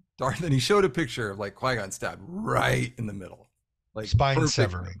like, then he showed a picture of like Qui-Gon stabbed right in the middle, like Spine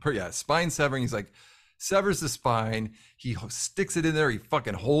severing. Yeah, spine severing. He's like, severs the spine. He sticks it in there. He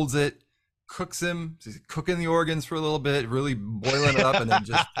fucking holds it, cooks him. He's cooking the organs for a little bit, really boiling it up, and then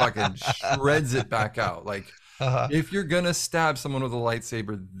just fucking shreds it back out. Like, if you're gonna stab someone with a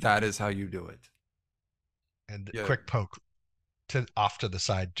lightsaber, that is how you do it. And quick poke off to the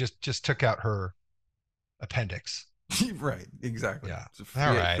side. Just took out her appendix. Right, exactly. Yeah.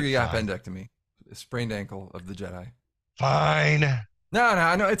 All right. Free appendectomy. A sprained ankle of the Jedi. Fine.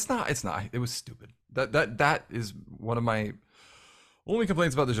 No, it's not. It's not. It was stupid. That is one of my only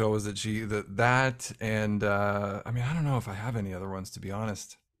complaints about the show, was that and I mean, I don't know if I have any other ones, to be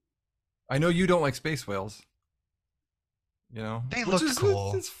honest. I know you don't like space whales. You know, they look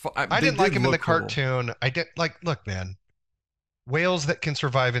cool. I didn't like them in the cartoon. I did like, look, man, whales that can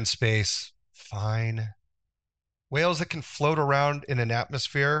survive in space, fine. Whales that can float around in an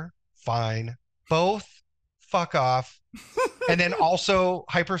atmosphere, fine. Both, fuck off. And then also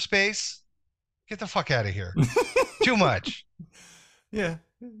hyperspace, get the fuck out of here. Too much. Yeah,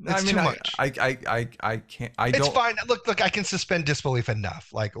 it's too much. I can't. It's fine. Look, I can suspend disbelief enough.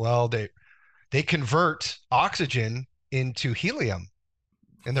 Like, well, they convert oxygen into helium,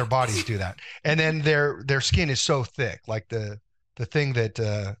 and their bodies do that. And then their skin is so thick, like the thing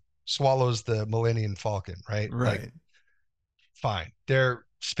that swallows the Millennium Falcon, right? Right. Like, fine. They're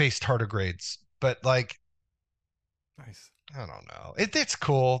space tardigrades, but like, nice. I don't know. It's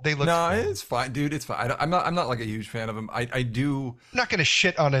cool. They look No, cool. it's fine, dude. It's fine. I'm not like a huge fan of them. I do. I'm not going to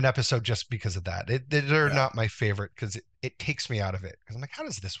shit on an episode just because of that. They're Yeah. not my favorite because it takes me out of it. Because I'm like, how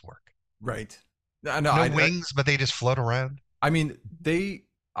does this work? Right. No wings, but they just float around. I mean, they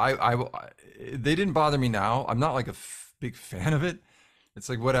didn't bother me now. I'm not like a big fan of it. It's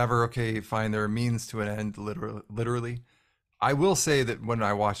like, whatever. Okay, fine. There are means to an end, literally. I will say that when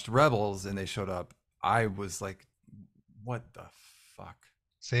I watched Rebels and they showed up, I was like, what the fuck?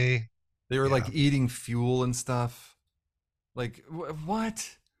 See, They were Yeah. like eating fuel and stuff. Like,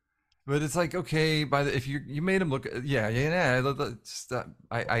 what? But it's like, okay, if you made him look, I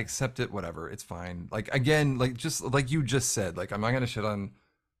accept it, whatever, it's fine. Like, again, like, just like you just said, like, I'm not gonna shit on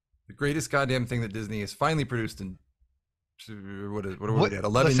the greatest goddamn thing that Disney has finally produced in what are we at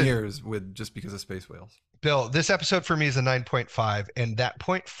 11 Listen, years with, just because of space whales. Bill, this episode for me is a 9.5, and that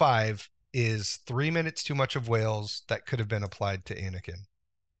 0.5 is 3 minutes too much of whales that could have been applied to Anakin.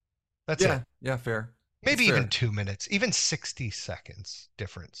 That's it. Yeah, fair. Maybe It's even fair. 2 minutes, even 60 seconds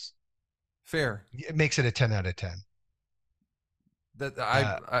difference. Fair. It makes it a 10 out of 10. That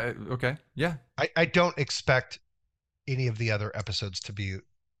Uh, okay, yeah, I don't expect any of the other episodes to be.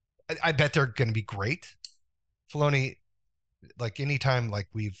 I bet they're going to be great. Filoni, like anytime like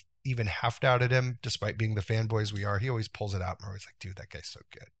we've even half doubted him, despite being the fanboys we are, he always pulls it out, and we're always like, dude, that guy's so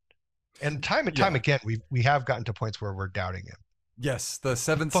good. And time Yeah. again, we have gotten to points where we're doubting him. yes, the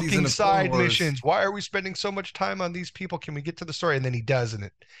seventh season Fucking of Clone side Wars. missions. Why are we spending so much time on these people? Can we get to the story? And then he does, and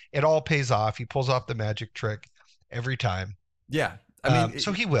it all pays off. He pulls off the magic trick every time. Yeah, I mean,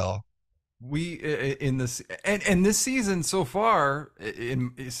 So he will. we in this and this season so far,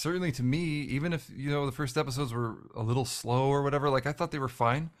 certainly to me, even if the first episodes were a little slow or whatever, like, I thought they were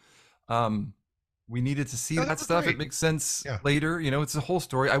fine. We needed to see No, they that were stuff. great. It makes sense Yeah. later. It's a whole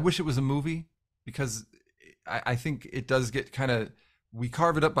story. I wish it was a movie, because I think it does get kind of, we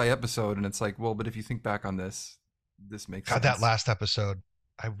carve it up by episode, and it's like, well, but if you think back on this makes God, sense. that last episode,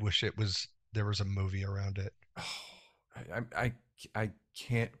 I wish there was a movie around it. I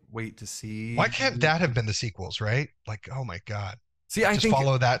can't wait to see. Why can't that have been the sequels, right? Like, oh my God. See, I Just think,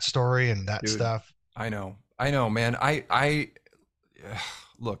 follow that story and that dude, stuff. I know, man. I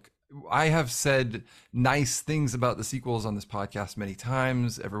look, I have said nice things about the sequels on this podcast many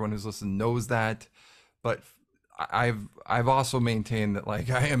times. Everyone who's listened knows that, but I've also maintained that, like,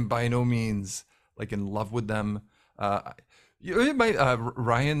 I am by no means like in love with them.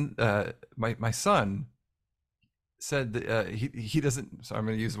 Ryan, my son, said that he doesn't. So I'm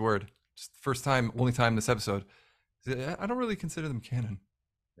going to use the word. Just first time, only time this episode. I don't really consider them canon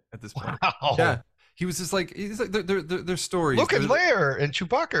at this point. Wow. Yeah, he's like they're stories. Luke and Leia and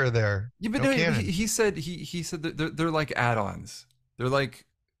Chewbacca are there. Yeah, but No no, canon. he said that they're like add-ons. They're like,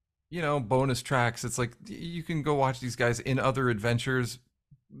 bonus tracks. It's like you can go watch these guys in other adventures.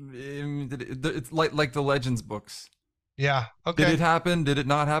 It's like the Legends books. Yeah. Okay. Did it happen? Did it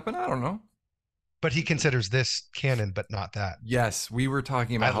not happen? I don't know. But he considers this canon, but not that. Yes, we were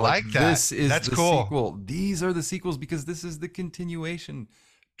talking about I how, like that. This is That's the cool. sequel. These are the sequels because this is the continuation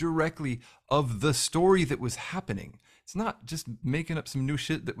directly of the story that was happening. It's not just making up some new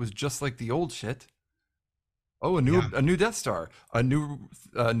shit that was just like the old shit. Oh, a new Death Star, a new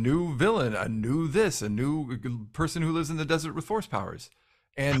villain, a new this, a new person who lives in the desert with force powers.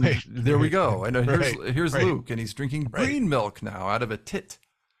 And Right. there we go. And here's Right. Luke, and he's drinking green milk now out of a tit.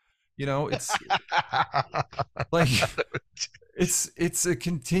 It's like it's a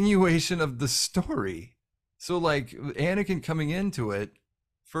continuation of the story. So, like, Anakin coming into it,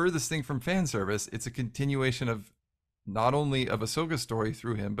 furthest thing from fan service, it's a continuation of not only of Ahsoka's story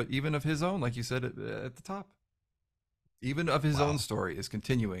through him, but even of his own, like you said at the top. Even of his own story is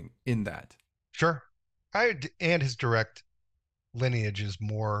continuing in that. Sure. And his direct lineage is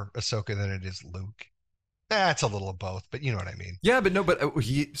more Ahsoka than it is Luke. That's a little of both, but you know what I mean. Yeah, but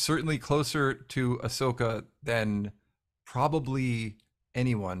he certainly closer to Ahsoka than probably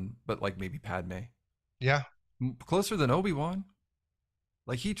anyone, but like maybe Padme. Yeah. Closer than Obi-Wan.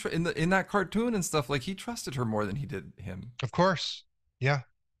 Like, he in that cartoon and stuff, like, he trusted her more than he did him. Of course. Yeah.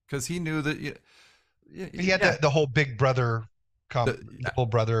 Because he knew that He had the whole big brother little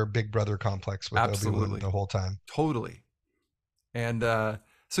brother, big brother complex with Obi-Wan the whole time. Totally. And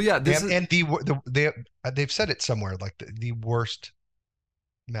so yeah, they've said it somewhere, like the worst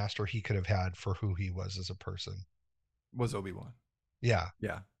master he could have had for who he was as a person was Obi-Wan. Yeah.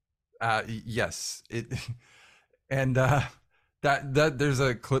 Yeah. Yes. It and that there's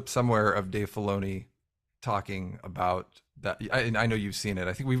a clip somewhere of Dave Filoni talking about that. I know you've seen it.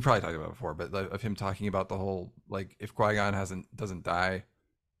 I think we've probably talked about it before, but of him talking about the whole, like, if Qui-Gon doesn't die,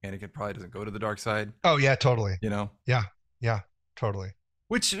 Anakin probably doesn't go to the dark side. Oh yeah, totally. Yeah. Yeah, totally.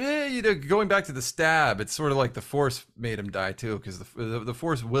 Which, going back to the stab, it's sort of like the Force made him die too, because the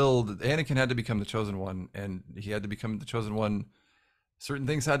Force willed Anakin had to become the chosen one, and he had to become the chosen one. Certain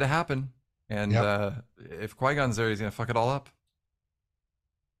things had to happen, and Yep. if Qui-Gon's there, he's gonna fuck it all up.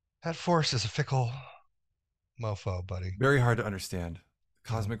 That force is a fickle mofo, buddy. Very hard to understand.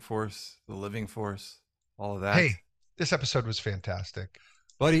 Yeah. Cosmic Force, the living Force, all of that. Hey, this episode was fantastic.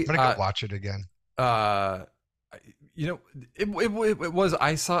 Buddy, I'm gonna go watch it again. uh, you know, it was.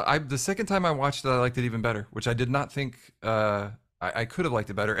 The second time I watched it, I liked it even better, which I did not think I could have liked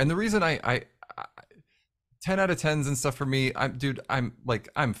it better. And the reason I 10 out of 10s and stuff for me,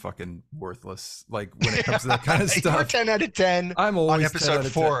 I'm fucking worthless. Like when it comes to that kind of You're stuff. 10 out of 10 I'm on always episode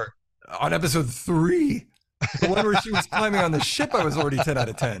 4. On episode 3, the one where she was climbing on the ship, I was already 10 out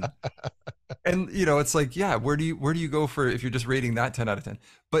of 10. And it's like, yeah, where do you go for if you're just rating that 10 out of 10?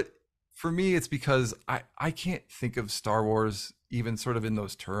 But for me, it's because I can't think of Star Wars even sort of in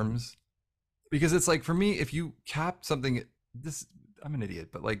those terms, because it's like, for me, if you cap something, this I'm an idiot,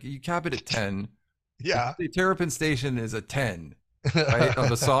 but like you cap it at 10. Yeah. The Terrapin Station is a 10, right,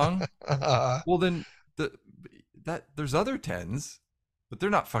 of a song. Well, then there's other 10s, but they're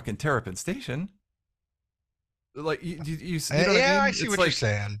not fucking Terrapin Station. Like you know what I mean? I see what you're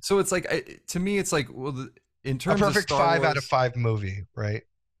saying. So it's like, to me, it's like, well, in terms a perfect of Star 5 Wars, out of 5 movie, right?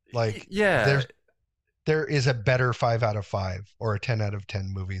 Like, yeah, there is a better 5 out of 5 or a 10 out of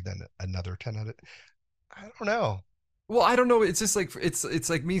 10 movie than another 10 out of. I don't know. well, I don't know. It's just like, it's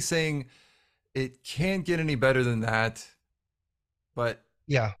like me saying it can't get any better than that, but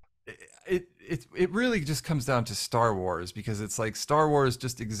Yeah. it really just comes down to Star Wars, because it's like Star Wars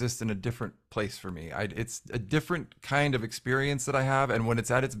just exists in a different place for me. It's a different kind of experience that I have, and when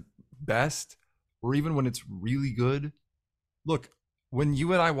it's at its best, or even when it's really good. Look, when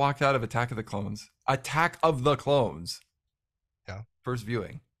you and I walked out of Attack of the Clones, Yeah. first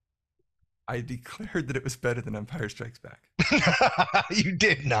viewing, I declared that it was better than Empire Strikes Back. You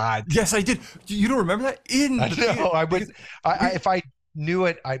did not. Yes, I did. You don't remember that? If I knew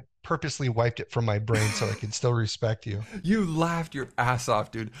it, I purposely wiped it from my brain so I could still respect you. You laughed your ass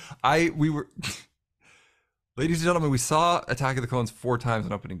off, dude. We were, ladies and gentlemen, we saw Attack of the Clones 4 times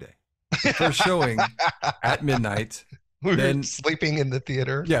on opening day. The first showing at midnight. We were sleeping in the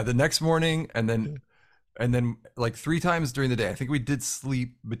theater. Yeah, the next morning, and then like 3 times during the day. I think we did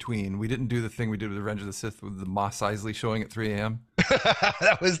sleep between. We didn't do the thing we did with Revenge of the Sith with the Mos Eisley showing at 3 a.m.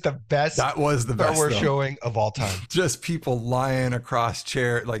 That was the best. That was the best Star Wars showing of all time. Just people lying across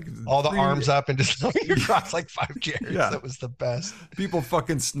chair, like all the arms up and just lying across like 5 chairs. Yeah. That was the best. People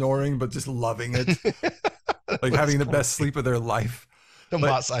fucking snoring, but just loving it, like having the best sleep of their life. The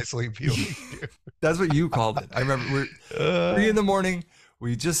Mos Eisley viewing. That's what you called it. I remember we're 3 in the morning.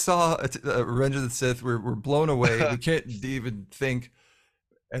 We just saw Revenge of the Sith. We're blown away. We can't even think.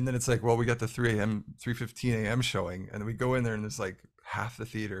 And then it's like, well, we got the 3:15 a.m. showing, and then we go in there, and there's like half the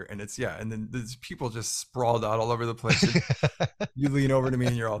theater, and and then there's people just sprawled out all over the place. You lean over to me,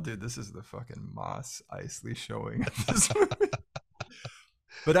 and you're all, dude, this is the fucking Mos Eisley showing.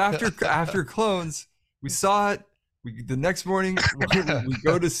 But after Clones, we saw it. The next morning, we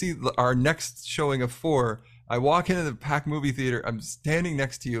go to see our next showing of 4. I walk into the packed movie theater. I'm standing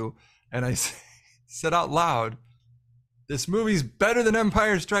next to you, and I said out loud, "This movie's better than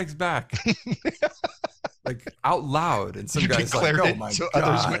Empire Strikes Back." Like out loud, and some guys like, "Oh my so god!"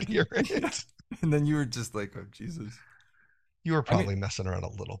 Others would hear it. And then you were just like, "Oh Jesus!" You were probably messing around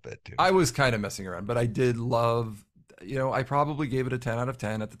a little bit, dude. I was kind of messing around, but I did love. I probably gave it a 10 out of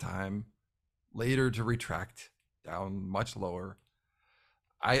 10 at the time. Later to retract down much lower.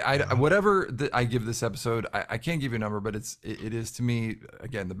 Whatever that I give this episode, I can't give you a number, but it is to me,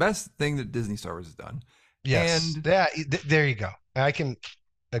 again, the best thing that Disney Star Wars has done. Yes, and there you go. I can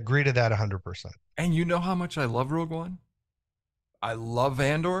agree to that 100%. And you know how much I love Rogue One. I love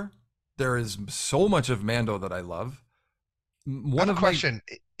Andor. There is so much of Mando that I love. Question: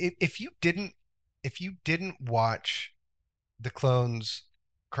 if you didn't watch the Clones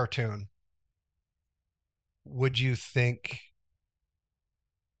cartoon, would you think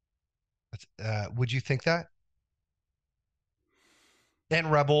that?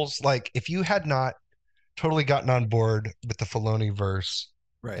 And Rebels, like if you had not totally gotten on board with the Filoni verse,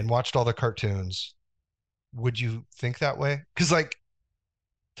 right, and watched all the cartoons, would you think that way? Because like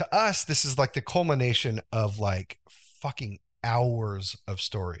to us, this is like the culmination of like fucking hours of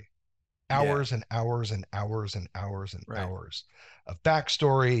story. Hours and hours and hours and hours and hours of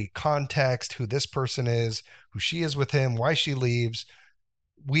backstory, context, who this person is, who she is with him, why she leaves.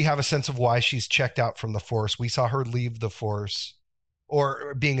 We have a sense of why she's checked out from the Force. We saw her leave the Force,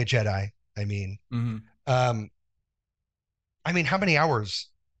 or being a Jedi, I mean. Mm-hmm. I mean, how many hours,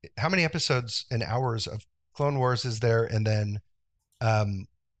 how many episodes and hours of Clone Wars is there? And then um,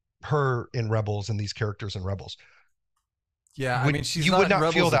 her in Rebels and these characters in Rebels. Yeah, I mean, she's You would not in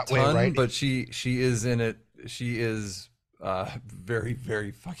not feel Rebels a that way, ton, right? but she is in it. She is very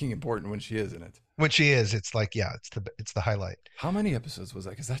very fucking important when she is in it. When she is, it's like, yeah, it's the highlight. How many episodes was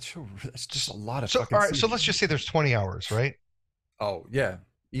that? Because that show, that's just a lot of So, fucking all right, so seasons. let's just say there's 20 hours, right? Oh yeah,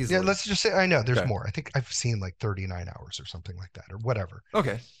 Yeah, easily. let's just say, I know there's Okay. more. I think I've seen like 39 hours or something like that, or whatever.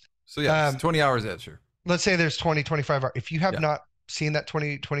 Okay. So yeah, it's Um, 20 hours. Yeah, sure. let's say there's 20, 25 hours. If you have Yeah. not seen that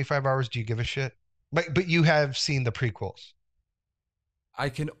 20, 25 hours, do you give a shit? But you have seen the prequels. I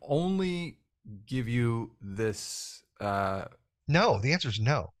can only give you this. No, the answer is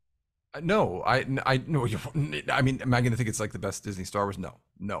no. No, I no. I mean, am I going to think it's like the best Disney Star Wars? No,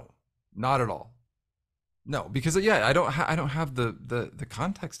 no, not at all. No, because yeah, I don't have the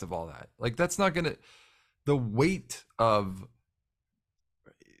context of all that. Like that's not gonna the weight of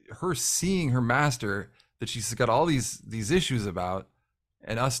her seeing her master that she's got all these issues about,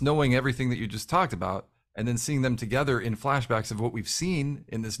 and us knowing everything that you just talked about, and then seeing them together in flashbacks of what we've seen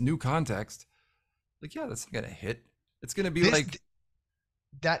in this new context. Like yeah, that's not gonna hit. It's gonna be like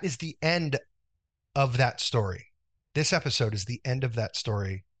that is the end of that story. This episode is the end of that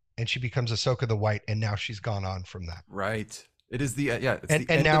story, and she becomes Ahsoka the White, and now she's gone on from that. right. It is the yeah. It's And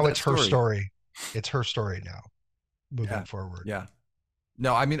the end now of it's that her story. It's her story now, moving Yeah. forward. Yeah.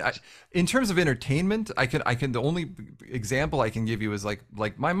 No, I mean, in terms of entertainment, I can the only example I can give you is like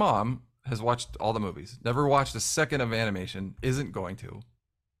my mom has watched all the movies, never watched a second of animation, isn't going to,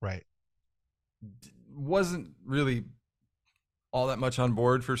 Right. wasn't really all that much on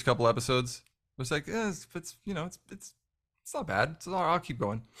board first couple episodes. Was like, it's you know, it's not bad. I'll keep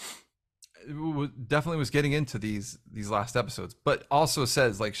going. Definitely was getting into these last episodes, but also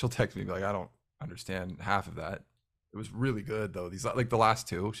says like she'll text me like I don't understand half of that. It was really good though. These like the last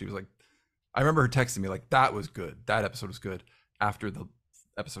two, she was like, I remember her texting me like that was good. That episode was good after the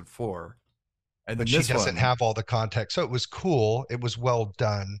episode 4, and then But she this doesn't one, have all the context. So it was cool. It was well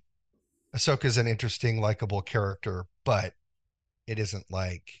done. Ahsoka's an interesting, likable character, but it isn't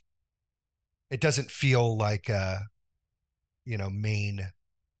like it doesn't feel like a main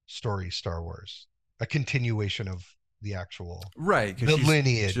story Star Wars, a continuation of the actual right? the Because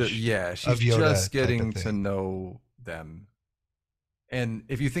lineage yeah, she's of Yoda just type of getting to thing. know them. And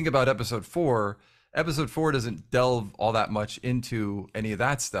if you think about episode 4 doesn't delve all that much into any of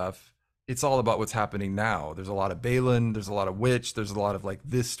that stuff. It's all about what's happening now. There's a lot of Balin, there's a lot of Witch, there's a lot of like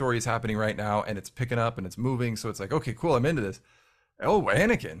this story is happening right now and it's picking up and it's moving. So it's like, okay, cool, I'm into this. Oh,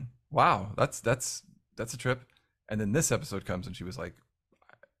 Anakin. Wow, that's a trip. And then this episode comes and she was like,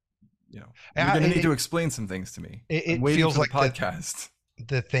 you're gonna need to explain some things to me. I'm It waiting feels for the like podcast.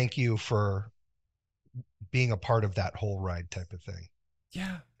 the thank you for being a part of that whole ride type of thing.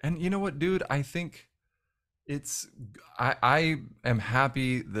 Yeah. And you know what, dude? I think it's I am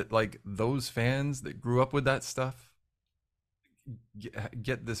happy that like those fans that grew up with that stuff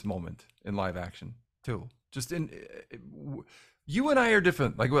get this moment in live action too. Just in you and I are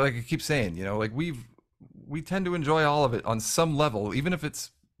different. Like I keep saying, like we tend to enjoy all of it on some level, even if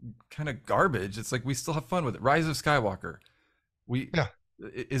it's kind of garbage. It's like we still have fun with it. Rise of Skywalker. Yeah.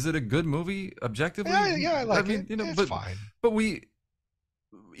 Is it a good movie objectively? Yeah, I like mean, it. It's but fine. but we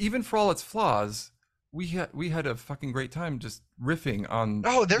even for all its flaws, we had a fucking great time just riffing on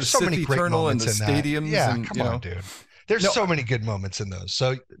There's so many great Eternal and moments the in that. stadiums. Yeah, and, come on, dude. There's so many good moments in those.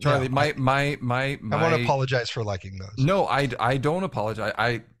 So Charlie, I want to apologize for liking those. No, I don't apologize.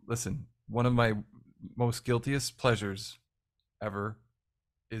 I listen. One of my most guiltiest pleasures ever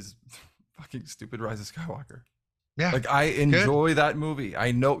is fucking stupid Rise of Skywalker. Yeah, like I enjoy that movie.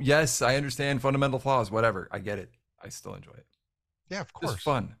 I know. Yes, I understand fundamental flaws. Whatever. I get it. I still enjoy it. Yeah, of course. It's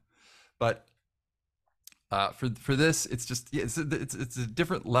fun, but for this, it's just it's a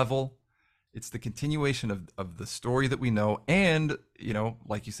different level. It's the continuation of the story that we know, and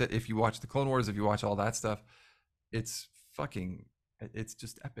like you said, if you watch the Clone Wars, if you watch all that stuff, it's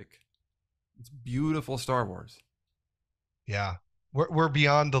just epic. It's beautiful Star Wars. Yeah, we're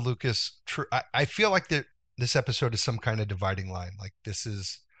beyond the Lucas. I feel like this episode is some kind of dividing line. Like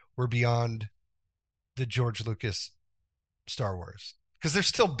we're beyond the George Lucas Star Wars, because there's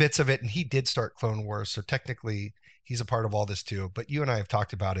still bits of it, and he did start Clone Wars, so technically he's a part of all this too. But you and I have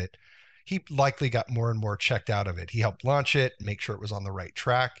talked about it. He likely got more and more checked out of it. He helped launch it, make sure it was on the right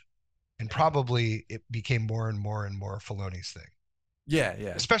track, and probably it became more and more and more Filoni's thing. Yeah.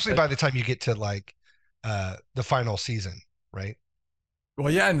 Especially by the time you get to like the final season, right?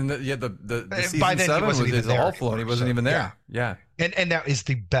 Well, yeah, and the season by then 7 he wasn't even is there all Filoni. He wasn't even there. Yeah. And that is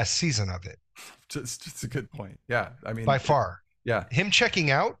the best season of it. Just a good point. Yeah, I mean, by far. yeah, Him checking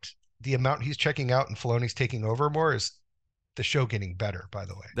out, the amount he's checking out and Filoni's taking over more is the show getting better, by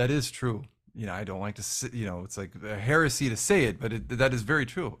the way. that is true. I don't like to say, it's like a heresy to say it, but that is very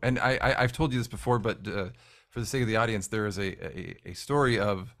true. And I've told you this before, but for the sake of the audience, there is a story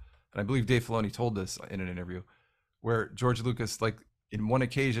of, and I believe Dave Filoni told this in an interview, where George Lucas, like in one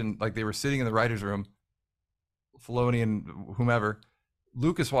occasion, like they were sitting in the writer's room, Filoni and whomever,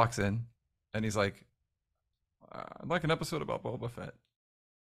 Lucas walks in and he's like, I'd like an episode about Boba Fett.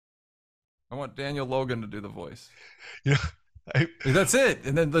 I want Daniel Logan to do the voice. You know, that's it.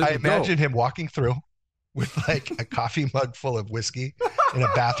 And then I imagine him walking through with like a coffee mug full of whiskey in a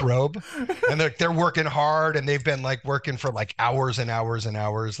bathrobe, and they're working hard, and they've been like working for like hours and hours and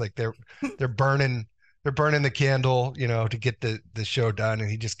hours. Like they're burning the candle, to get the show done, and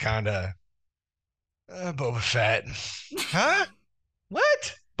he just kind of Boba Fett, huh?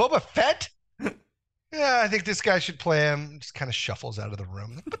 What? Boba Fett? Yeah, I think this guy should play him. Just kind of shuffles out of the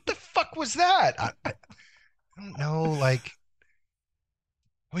room. Like, what the fuck was that? I don't know. Like,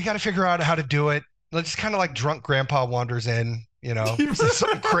 we got to figure out how to do it. Let's just kind of like drunk grandpa wanders in, says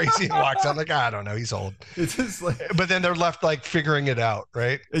something crazy and walks out. Like, I don't know, he's old. It's just like, but then they're left like figuring it out,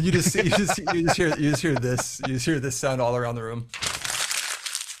 right? And you just hear this sound all around the room.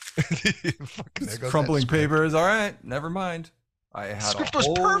 Crumpling papers. All right, never mind. Script was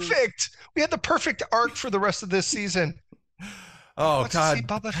perfect. We had the perfect arc for the rest of this season. Oh God,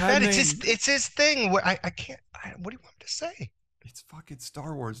 Boba Fett. It's his thing. I can't. What do you want me to say? It's fucking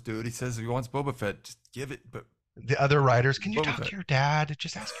Star Wars, dude. He says he wants Boba Fett. Just give it. But the other writers, can you talk to your dad?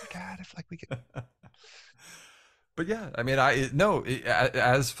 Just ask your dad if like we could. But yeah, I mean, I think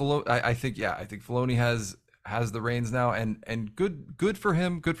Filoni has the reins now, and good for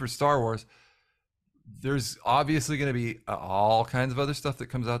him. Good for Star Wars. There's obviously going to be all kinds of other stuff that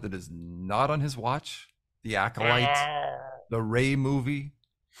comes out that is not on his watch. The Acolyte, the Rey movie.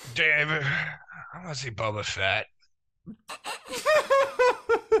 David, I want to see Boba Fett.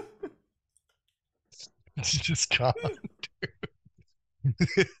 It's just gone,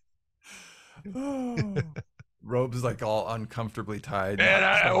 dude. Robe's like all uncomfortably tied. And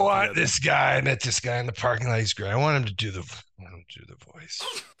I want this guy. I met this guy in the parking lot. He's great. I want him to do the voice.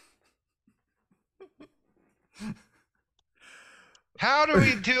 How do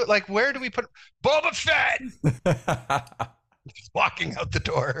we do it? Like, where do we put Boba Fett? He's walking out the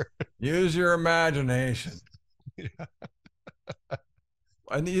door. Use your imagination. Yeah.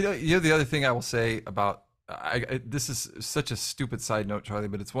 And the other thing I will say about this is such a stupid side note, Charlie,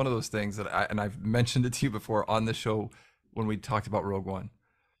 but it's one of those things that I've mentioned it to you before on the show when we talked about Rogue One.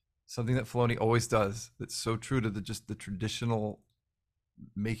 Something that Filoni always does that's so true to the traditional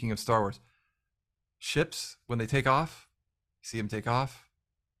making of Star Wars. Ships, when they take off, you see them take off,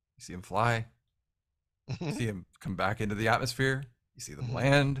 you see them fly, you see them come back into the atmosphere, you see them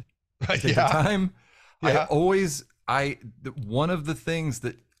land, take their time. Yeah. One of the things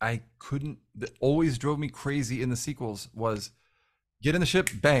that always drove me crazy in the sequels was get in the ship,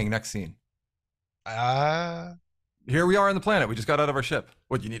 bang, next scene. Here we are on the planet. We just got out of our ship.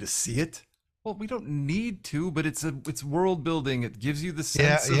 What, you need to see it? Well, we don't need to, but it's world building. It gives you the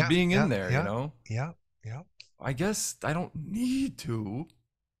sense of being in there, Yeah. I guess I don't need to.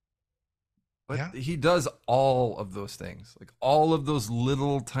 But he does all of those things, like all of those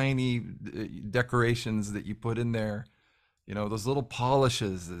little tiny decorations that you put in there, those little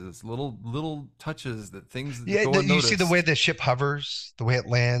polishes, those little touches, that things that go unnoticed. You see the way the ship hovers, the way it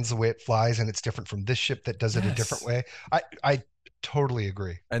lands, the way it flies, and it's different from this ship that does it a different way. I totally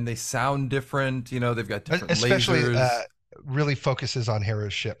agree. And they sound different, they've got different especially, lasers. Really focuses on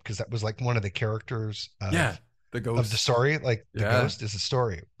Hera's ship, because that was like one of the characters the ghost of the story. Like the ghost is a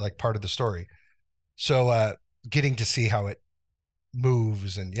story, like part of the story. So getting to see how it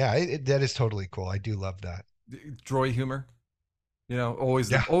moves, and that is totally cool. I do love that. Droid humor, always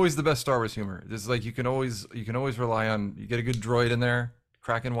the best Star Wars humor. It's like you can always rely on. You get a good droid in there,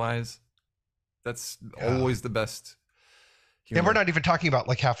 Kraken wise. That's always the best humor. And we're not even talking about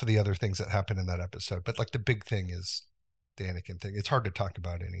like half of the other things that happen in that episode, but like the big thing is the Anakin thing. It's hard to talk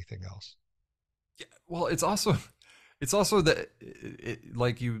about anything else. Yeah, well, it's also that,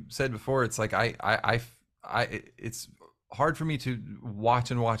 like you said before, it's like it's hard for me to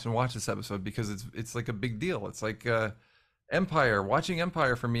watch this episode because it's like a big deal. It's like Empire. Watching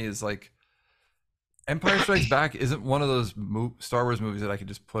Empire for me is like Empire Strikes Back isn't one of those Star Wars movies that I could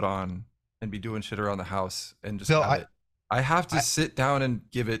just put on and be doing shit around the house and just have it. I have to sit down and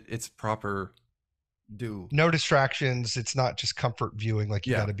give it its proper due. No distractions. It's not just comfort viewing. Like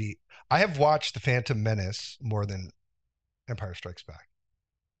you got to be. I have watched The Phantom Menace more than Empire Strikes Back.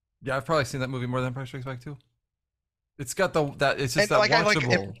 Yeah, I've probably seen that movie more than Empire Strikes Back too. It's got it's just And that like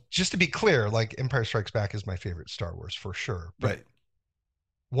watchable. just to be clear, like Empire Strikes Back is my favorite Star Wars for sure. But Right.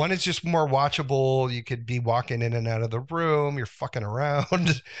 one is just more watchable. You could be walking in and out of the room. You're fucking around.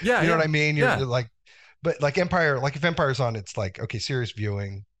 Yeah, You know yeah, what I mean? You're yeah. like, but like Empire, like if Empire's on, it's like, okay, serious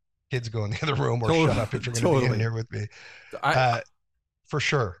viewing. Kids go in the other room or shut up if you're going to be in Totally. here with me. I For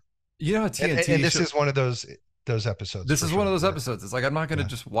sure. You know, a And TNT this show. is one of those episodes. This for is sure. one of those Yeah. episodes. It's like I'm not going to Yeah.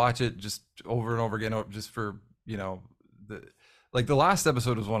 just watch it just over and over again, just for the last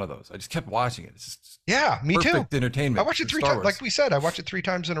episode was one of those. I just kept watching it. It's just Yeah, me too. perfect entertainment. I watched it for 3 Star times. Wars. Like we said, I watched it 3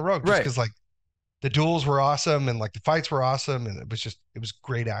 times in a row just Right. because like the duels were awesome and like the fights were awesome and it was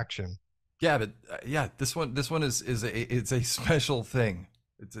great action. Yeah, but this one is it's a special thing.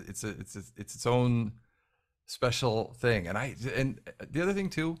 It's its own special thing. And the other thing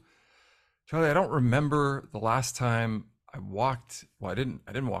too, Charlie, I don't remember the last time I walked. Well, I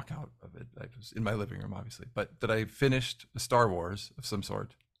didn't walk out of it. I was in my living room, obviously, but that I finished a Star Wars of some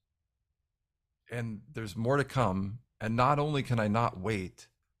sort. And there's more to come. And not only can I not wait,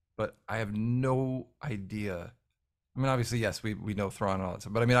 but I have no idea. I mean, obviously, yes, we know Thrawn and all that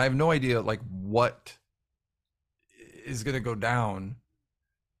stuff, but I mean, I have no idea like what is going to go down,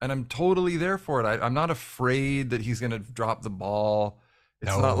 and I'm totally there for it. I'm not afraid that he's going to drop the ball. It's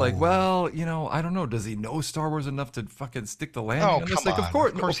not like, well, I don't know. Does he know Star Wars enough to fucking stick the landing on this? Come Like, on. of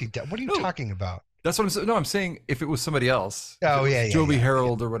course Of course he does. What are you talking about? That's what I'm saying. No, I'm saying if it was somebody else, Joby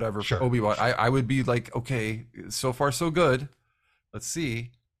Harold or whatever, sure, Obi-Wan, sure. I would be like, okay, so far so good. Let's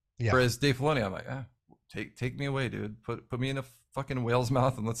see. Yeah. Whereas Dave Filoni, I'm like, take me away, dude. Put me in a fucking whale's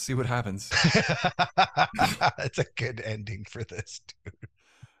mouth and let's see what happens. That's a good ending for this, dude.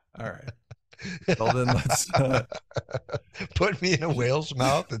 All right. Well, then let's put me in a whale's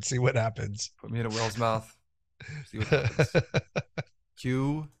mouth and see what happens. Put me in a whale's mouth. See what happens.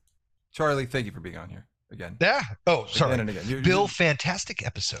 Q. Charlie, thank you for being on here again. Yeah. Oh, sorry. Again and again. Bill, fantastic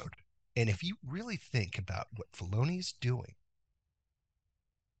episode. And if you really think about what Filoni's doing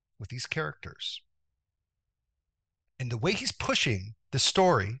with these characters and the way he's pushing the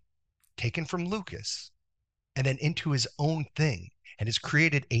story taken from Lucas and then into his own thing and has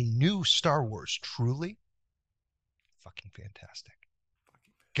created a new Star Wars, truly fucking fantastic.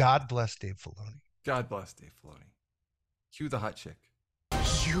 God bless Dave Filoni. God bless Dave Filoni. Cue the hot chick.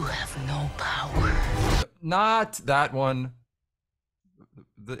 You have no power. Not that one.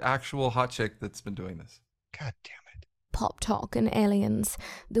 The actual hot chick that's been doing this. God damn it. Pop Talk and Aliens,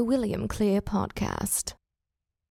 the William Clear Podcast.